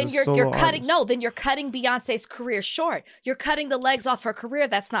 solo, because then you're cutting. Artist. No, then you're cutting Beyonce's career short. You're cutting the legs off her career.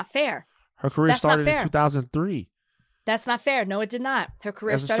 That's not fair. Her career That's started not in fair. 2003. That's not fair. No, it did not. Her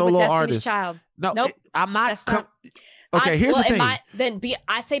career As a started with solo Destiny's artist. Child. No, Nope. I'm not. That's not- Okay, here's the thing.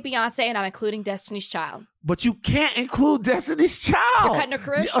 I say Beyonce, and I'm including Destiny's Child. But you can't include Destiny's Child. You're cutting her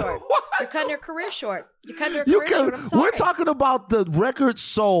career short. What? You're cutting her career short. You're cutting her career short. I'm sorry. We're talking about the record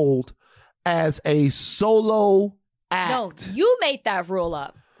sold as a solo act. No, you made that rule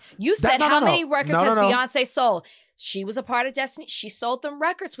up. You said No, how no. many records No, has no. Beyonce sold? She was a part of Destiny. She sold them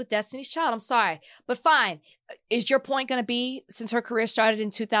records with Destiny's Child. I'm sorry. But fine. Is your point going to be, since her career started in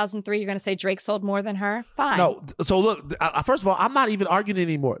 2003, you're going to say Drake sold more than her? Fine. No. So look, first of all, I'm not even arguing it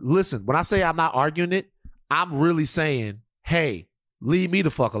anymore. Listen, when I say I'm not arguing it, I'm really saying, hey, leave me the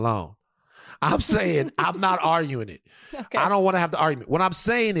fuck alone. I'm saying I'm not arguing it. Okay. I don't want to have the argument. What I'm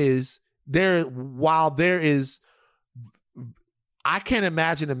saying is I can't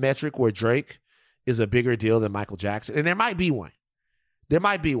imagine a metric where Drake is a bigger deal than Michael Jackson. And there might be one.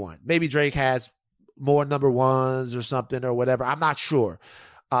 Maybe Drake has more number ones or something or whatever. I'm not sure.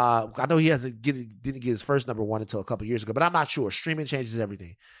 I know he didn't get his first number one until a couple years ago, but I'm not sure. Streaming changes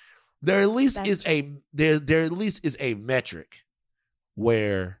everything. There at least is a metric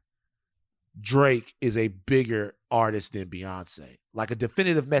where Drake is a bigger artist than Beyonce, like a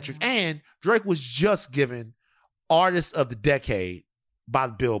definitive metric. And Drake was just given Artist of the Decade by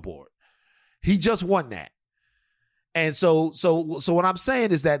Billboard. He just won that. And so what I'm saying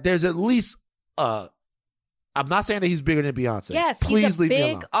is that there's at least I'm not saying that he's bigger than Beyonce. Yes, please he's a leave me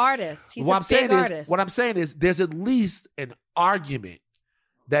big alone. artist. He's What a big artist. What I'm saying is there's at least an argument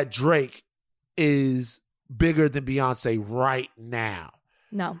that Drake is bigger than Beyonce right now.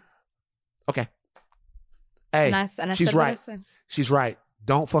 No. Okay. Hey, And I she's said what I right. said. She's right.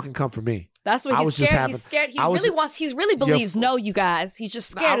 Don't fucking come for me. That's what I he's was just scared. having- He's scared. I was- He really believes no, you guys. He's just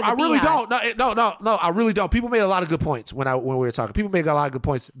scared of the I really Beehive. don't. No. I really don't. People made a lot of good points when we were talking. People made a lot of good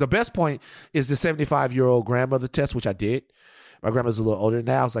points. The best point is the 75-year-old grandmother test, which I did. My grandma's a little older than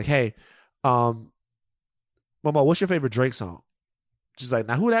that. I was like, hey, Mama, what's your favorite Drake song? She's like,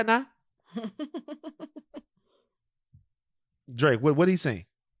 now who that now? Drake, what did he sing?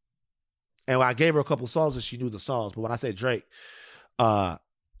 And I gave her a couple songs and she knew the songs. But when I said Drake,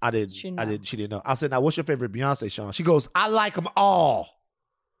 she didn't know. I said, now what's your favorite Beyonce song? She goes, I like them all.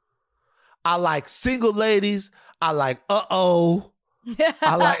 I like Single Ladies. I like Uh-Oh.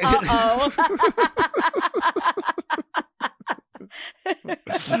 I like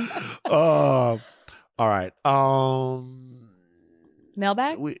all right.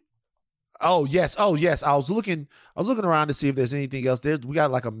 Mailbag? Oh yes. I was looking around to see if there's anything else. We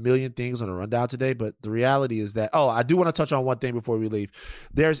got like a million things on the rundown today, but the reality is that I do want to touch on one thing before we leave.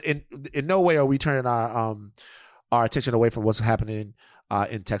 There's in no way are we turning our attention away from what's happening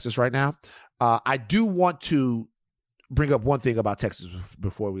in Texas right now. I do want to bring up one thing about Texas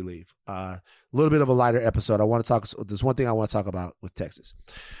before we leave. A little bit of a lighter episode. There's one thing I want to talk about with Texas.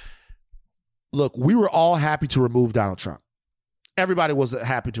 Look, we were all happy to remove Donald Trump. Everybody was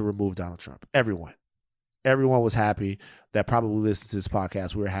happy to remove Donald Trump. Everyone was happy that probably listens to this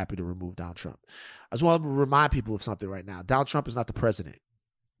podcast. We were happy to remove Donald Trump. I just want to remind people of something right now. Donald Trump is not the president.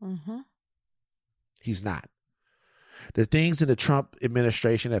 Mm-hmm. He's not. The things in the Trump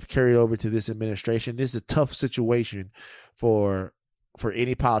administration have carried over to this administration. This is a tough situation for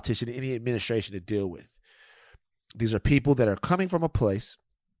any politician, any administration to deal with. These are people that are coming from a place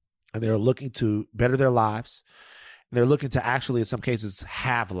and they're looking to better their lives. And they're looking to actually, in some cases,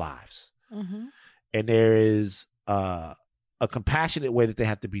 have lives. Mm-hmm. And there is a compassionate way that they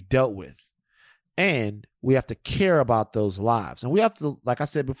have to be dealt with. And we have to care about those lives. And we have to, like I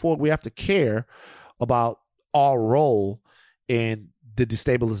said before, we have to care about our role in the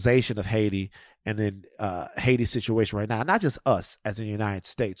destabilization of Haiti and in Haiti's situation right now. Not just us as in the United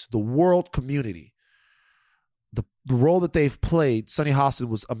States, the world community. The role that they've played, Sunny Hostin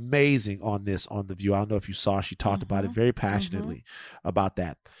was amazing on this on The View. I don't know if you saw, she talked about it very passionately about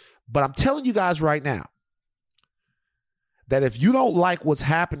that. But I'm telling you guys right now that if you don't like what's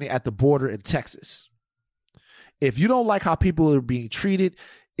happening at the border in Texas, if you don't like how people are being treated,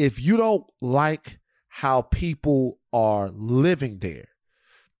 if you don't like how people are living there,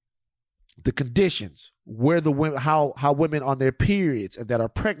 the conditions, where the women, how women on their periods and that are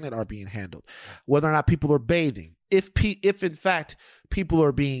pregnant are being handled, whether or not people are bathing, if in fact people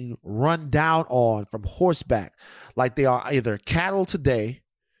are being run down on from horseback, like they are either cattle today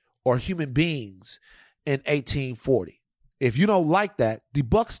or human beings in 1840. If you don't like that, the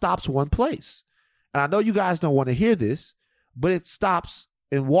buck stops one place. And I know you guys don't want to hear this, but it stops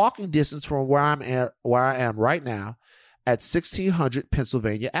in walking distance from where I am right now at 1600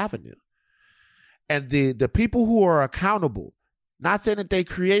 Pennsylvania Avenue. And the people who are accountable, not saying that they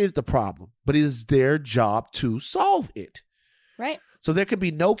created the problem, but it is their job to solve it. Right. So there could be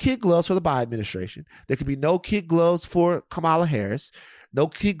no kid gloves for the Biden administration. There could be no kid gloves for Kamala Harris. No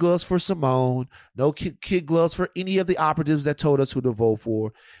kid gloves for Simone. No kid gloves for any of the operatives that told us who to vote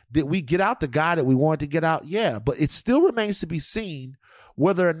for. Did we get out the guy that we wanted to get out? Yeah, but it still remains to be seen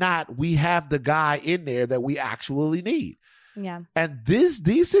whether or not we have the guy in there that we actually need. Yeah. And these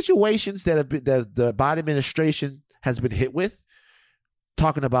situations that the Biden administration has been hit with,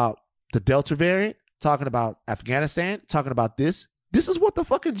 talking about the Delta variant, talking about Afghanistan, talking about this is what the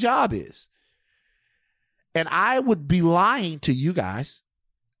fucking job is. And I would be lying to you guys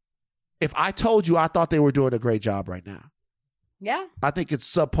if I told you I thought they were doing a great job right now. Yeah. I think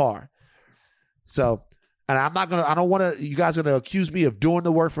it's subpar. So, and I don't want to, you guys are going to accuse me of doing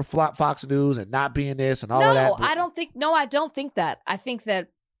the work for Fox News and not being this and all of that. No, I don't think that. I think that,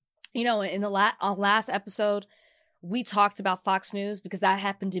 in the last episode, we talked about Fox News because I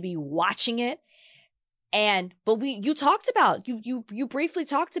happened to be watching it. But you talked about, you briefly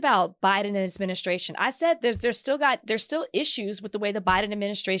talked about Biden and his administration. I said there's still issues with the way the Biden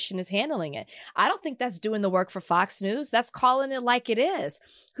administration is handling it. I don't think that's doing the work for Fox News. That's calling it like it is.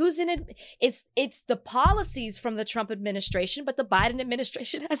 Who's in it? It's the policies from the Trump administration, but the Biden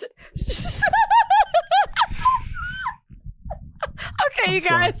administration hasn't. Okay, you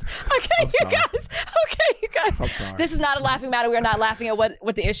guys. Okay, you guys. I'm sorry. This is not a laughing matter. We are not laughing at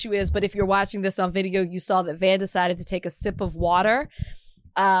what the issue is. But if you're watching this on video, you saw that Van decided to take a sip of water,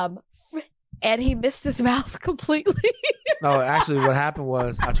 and he missed his mouth completely. No, actually, what happened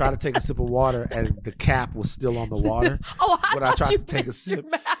was I tried to take a sip of water, and the cap was still on the water. When I tried to take a sip,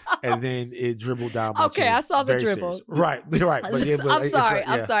 and then it dribbled down my chin. I saw the Very dribble. serious. Right, you're right. But I'm sorry.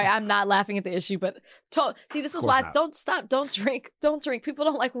 I'm sorry. I'm not laughing at the issue, but see, this is why don't drink. People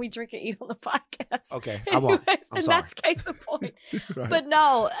don't like when we drink and eat on the podcast. Okay, I won't. I'm and sorry. that's case in point. Right. But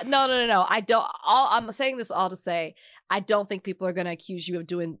no. I don't. I'm saying this all to say I don't think people are going to accuse you of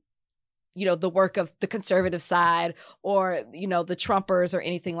doing, the work of the conservative side or, the Trumpers or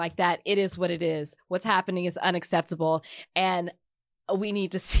anything like that. It is what it is. What's happening is unacceptable. And we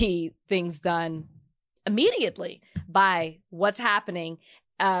need to see things done immediately by what's happening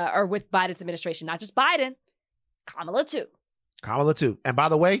or with Biden's administration. Not just Biden, Kamala too. And by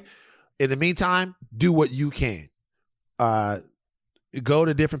the way, in the meantime, do what you can. Go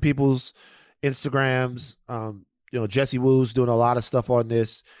to different people's Instagrams. Jessie Woo's doing a lot of stuff on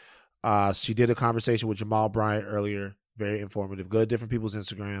this. She did a conversation with Jamal Bryant earlier. Very informative. Go to different people's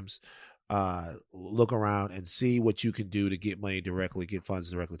Instagrams. Look around and see what you can do to get money directly, get funds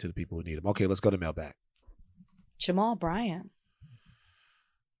directly to the people who need them. Okay, let's go to mailbag. Jamal Bryant.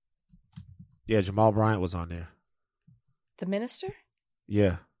 Yeah, Jamal Bryant was on there. The minister?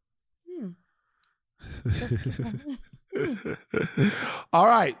 Yeah. All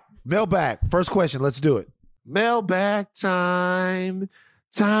right, mailbag. First question. Let's do it. Mailbag time.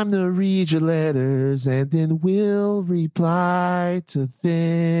 Time to read your letters and then we'll reply to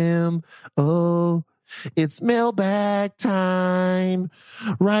them. Oh, it's mailbag time.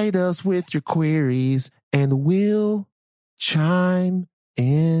 Write us with your queries and we'll chime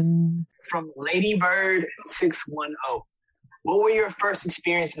in. From Ladybird 610. What were your first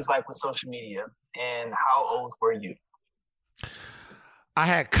experiences like with social media and how old were you? I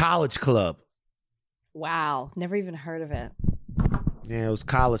had College Club. Wow. Never even heard of it. Yeah, it was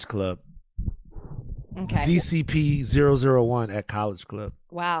College Club. Okay. ZCP 001 at College Club.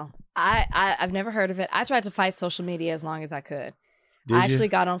 Wow. I've never heard of it. I tried to fight social media as long as I could. Did I actually you?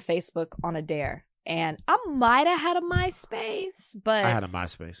 got on Facebook on a dare. And I might have had a MySpace, but I had a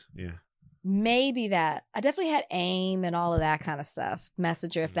MySpace, yeah. Maybe that. I definitely had AIM and all of that kind of stuff.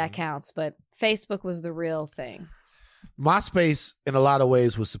 Messenger, if that counts. But Facebook was the real thing. MySpace, in a lot of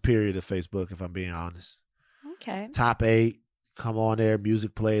ways, was superior to Facebook, if I'm being honest. Okay. Top 8, come on there,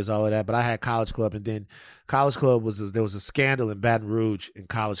 music plays, all of that. But I had College Club, and then College Club there was a scandal in Baton Rouge in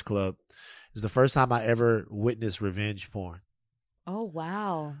College Club. It was the first time I ever witnessed revenge porn. Oh,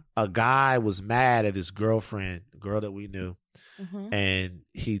 wow. A guy was mad at his girlfriend, a girl that we knew, and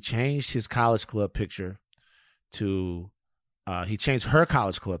he changed his College Club picture to, he changed her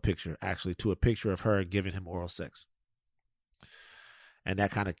College Club picture, actually, to a picture of her giving him oral sex. And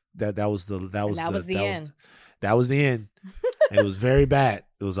that kind of, that was the end. That was the end. And it was very bad.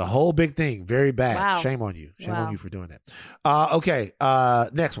 It was a whole big thing. Very bad. Wow. Shame on you. Shame Wow. on you for doing that. Okay.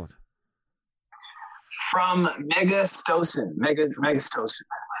 Next one. From Megastosin.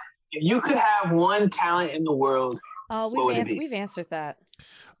 If you could have one talent in the world, Oh, what would it be? we've answered that.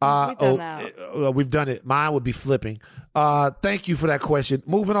 We've done that. We've done it. Mine would be flipping. Thank you for that question.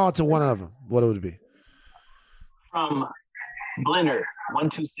 Moving on to one of them. What would it be? From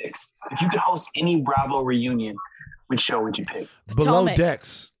Blinner126. If you could host any Bravo reunion, which show would you pick? Below Potomac.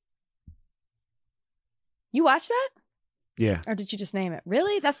 Decks. You watched that? Yeah. Or did you just name it?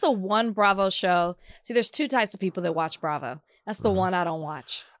 Really? That's the one Bravo show. See, there's two types of people that watch Bravo. That's the one I don't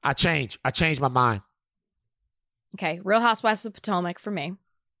watch. I changed my mind. Okay, Real Housewives of Potomac for me.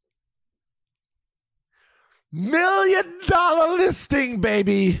 $1 million listing,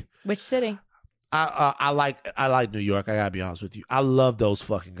 baby. Which city? I like New York. I gotta be honest with you. I love those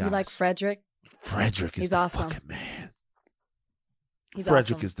fucking guys. You like Frederick? Frederick is He's the awesome. fucking man. He's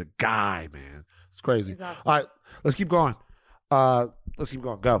Frederick awesome. is the guy, man. It's crazy. He's awesome. All right, let's keep going. Go.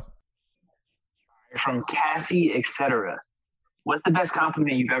 From Cassie, etc. What's the best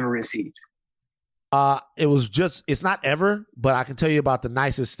compliment you've ever received? It's not ever, but I can tell you about the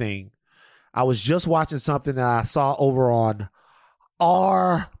nicest thing. I was just watching something that I saw over on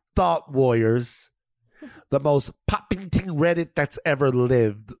our Thought Warriors, the most popping Reddit that's ever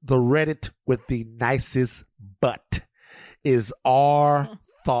lived. The Reddit with the nicest butt is our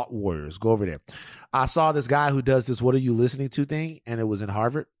Thought Warriors. Go over there. I saw this guy who does this "What are you listening to" thing, and it was in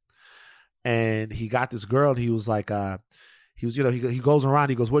Harvard. And he got this girl, and he was like, he goes around,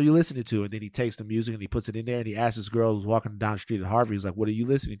 he goes, "What are you listening to?" And then he takes the music and he puts it in there, and he asks this girl who's walking down the street at Harvard, he's like, "What are you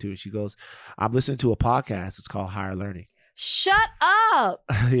listening to?" And she goes, "I'm listening to a podcast. It's called Higher Learning." Shut up.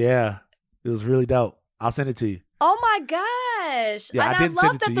 Yeah, it was really dope. I'll send it to you. Oh my gosh. Yeah, and I didn't send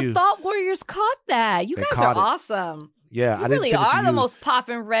love it to that you. the Thought Warriors caught that. You They guys caught are it. awesome. Yeah, You I didn't really send it to are the you. most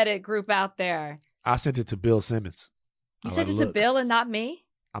popping Reddit group out there. I sent it to Bill Simmons. You I'm sent like, it to "Look." Bill and not me?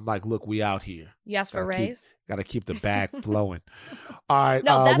 I'm like, "Look, we out here. You asked for a raise? Got to keep the bag flowing." All right.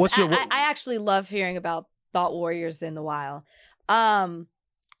 No, that's, what's your? I actually love hearing about Thought Warriors in the wild.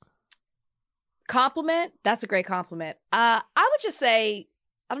 Compliment, that's a great compliment. I would just say,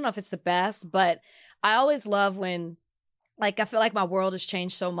 I don't know if it's the best, but I always love when, like, I feel like my world has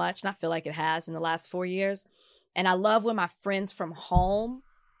changed so much, and I feel like it has in the last 4 years. And I love when my friends from home,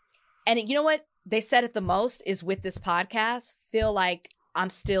 and you know what they said it the most is with this podcast, feel like I'm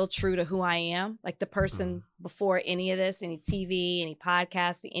still true to who I am, like the person before any of this, any TV, any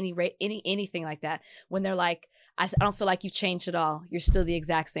podcast, anything like that. When they're like, I don't feel like you've changed at all. You're still the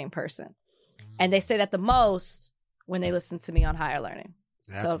exact same person. And they say that the most when they listen to me on Higher Learning.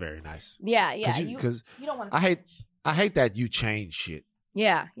 That's So, very nice. Yeah. Because You don't want to. I hate that you change shit.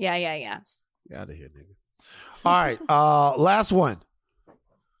 Yeah. Get out of here, nigga. All right. Last one.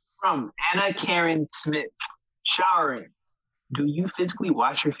 From Anna Karen Smith. Showering. Do you physically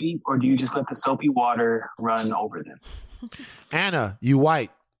wash your feet, or do you just let the soapy water run over them? Anna, you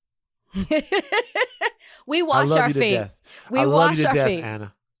white. We I wash love our you to feet. death. We I love wash you to our death, feet.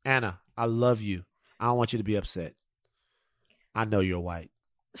 Anna. Anna, I love you. I don't want you to be upset. I know you're white.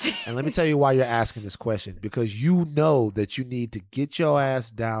 And let me tell you why you're asking this question. Because you know that you need to get your ass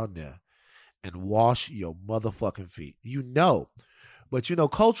down there and wash your motherfucking feet. You know. But,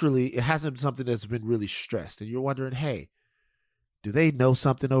 culturally, it hasn't been something that's been really stressed. And you're wondering, hey, do they know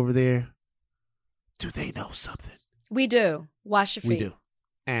something over there? Do they know something? We do. Wash your feet. We do.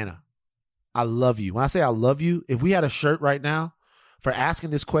 Anna, I love you. When I say I love you, if we had a shirt right now for asking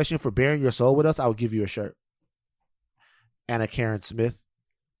this question, for bearing your soul with us, I would give you a shirt. Anna Karen Smith.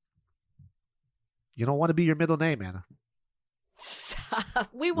 You don't want to be your middle name, Anna. Stop.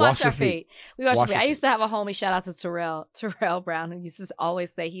 We wash our feet. We wash our feet. I used to have a homie, shout out to Terrell Brown, who used to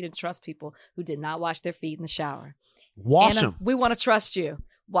always say he didn't trust people who did not wash their feet in the shower. Wash Anna, them. we want to trust you.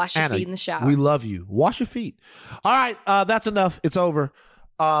 Wash your Anna, feet in the shower. We love you. Wash your feet. All right. That's enough. It's over.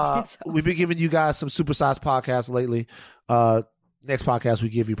 We've been giving you guys some supersized podcasts lately. Next podcast we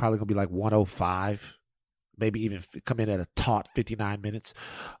give you probably going to be like 105. Maybe even come in at a taut 59 minutes.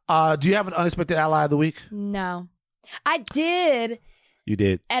 Do you have an unexpected ally of the week? No. I did. You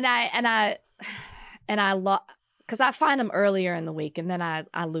did. And I because I find them earlier in the week and then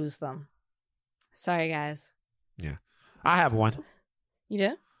I lose them. Sorry, guys. Yeah. I have one. You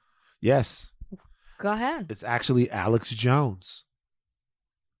do? Yes. Go ahead. It's actually Alex Jones.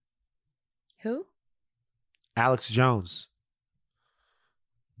 Who? Alex Jones.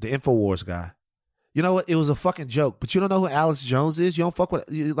 The InfoWars guy. You know what? It was a fucking joke, but you don't know who Alex Jones is? You don't fuck with,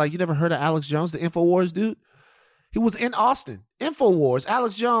 you never heard of Alex Jones, the InfoWars dude? He was in Austin. InfoWars,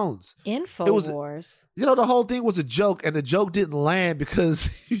 Alex Jones. InfoWars. The whole thing was a joke, and the joke didn't land because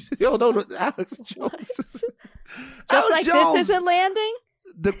you don't know who Alex Jones is. Just Alex like Jones, this isn't landing?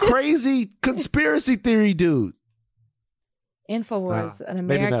 the crazy conspiracy theory dude. InfoWars, an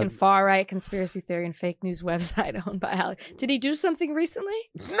maybe American not. far-right conspiracy theory and fake news website owned by Alex. Did he do something recently?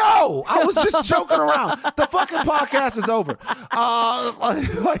 No, I was just joking around. The fucking podcast is over.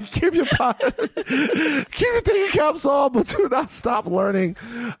 Keep your thinking caps on, but do not stop learning.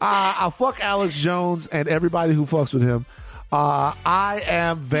 I fuck Alex Jones and everybody who fucks with him. I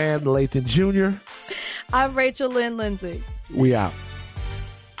am Van Lathan Jr. I'm Rachel Lynn Lindsay. We out.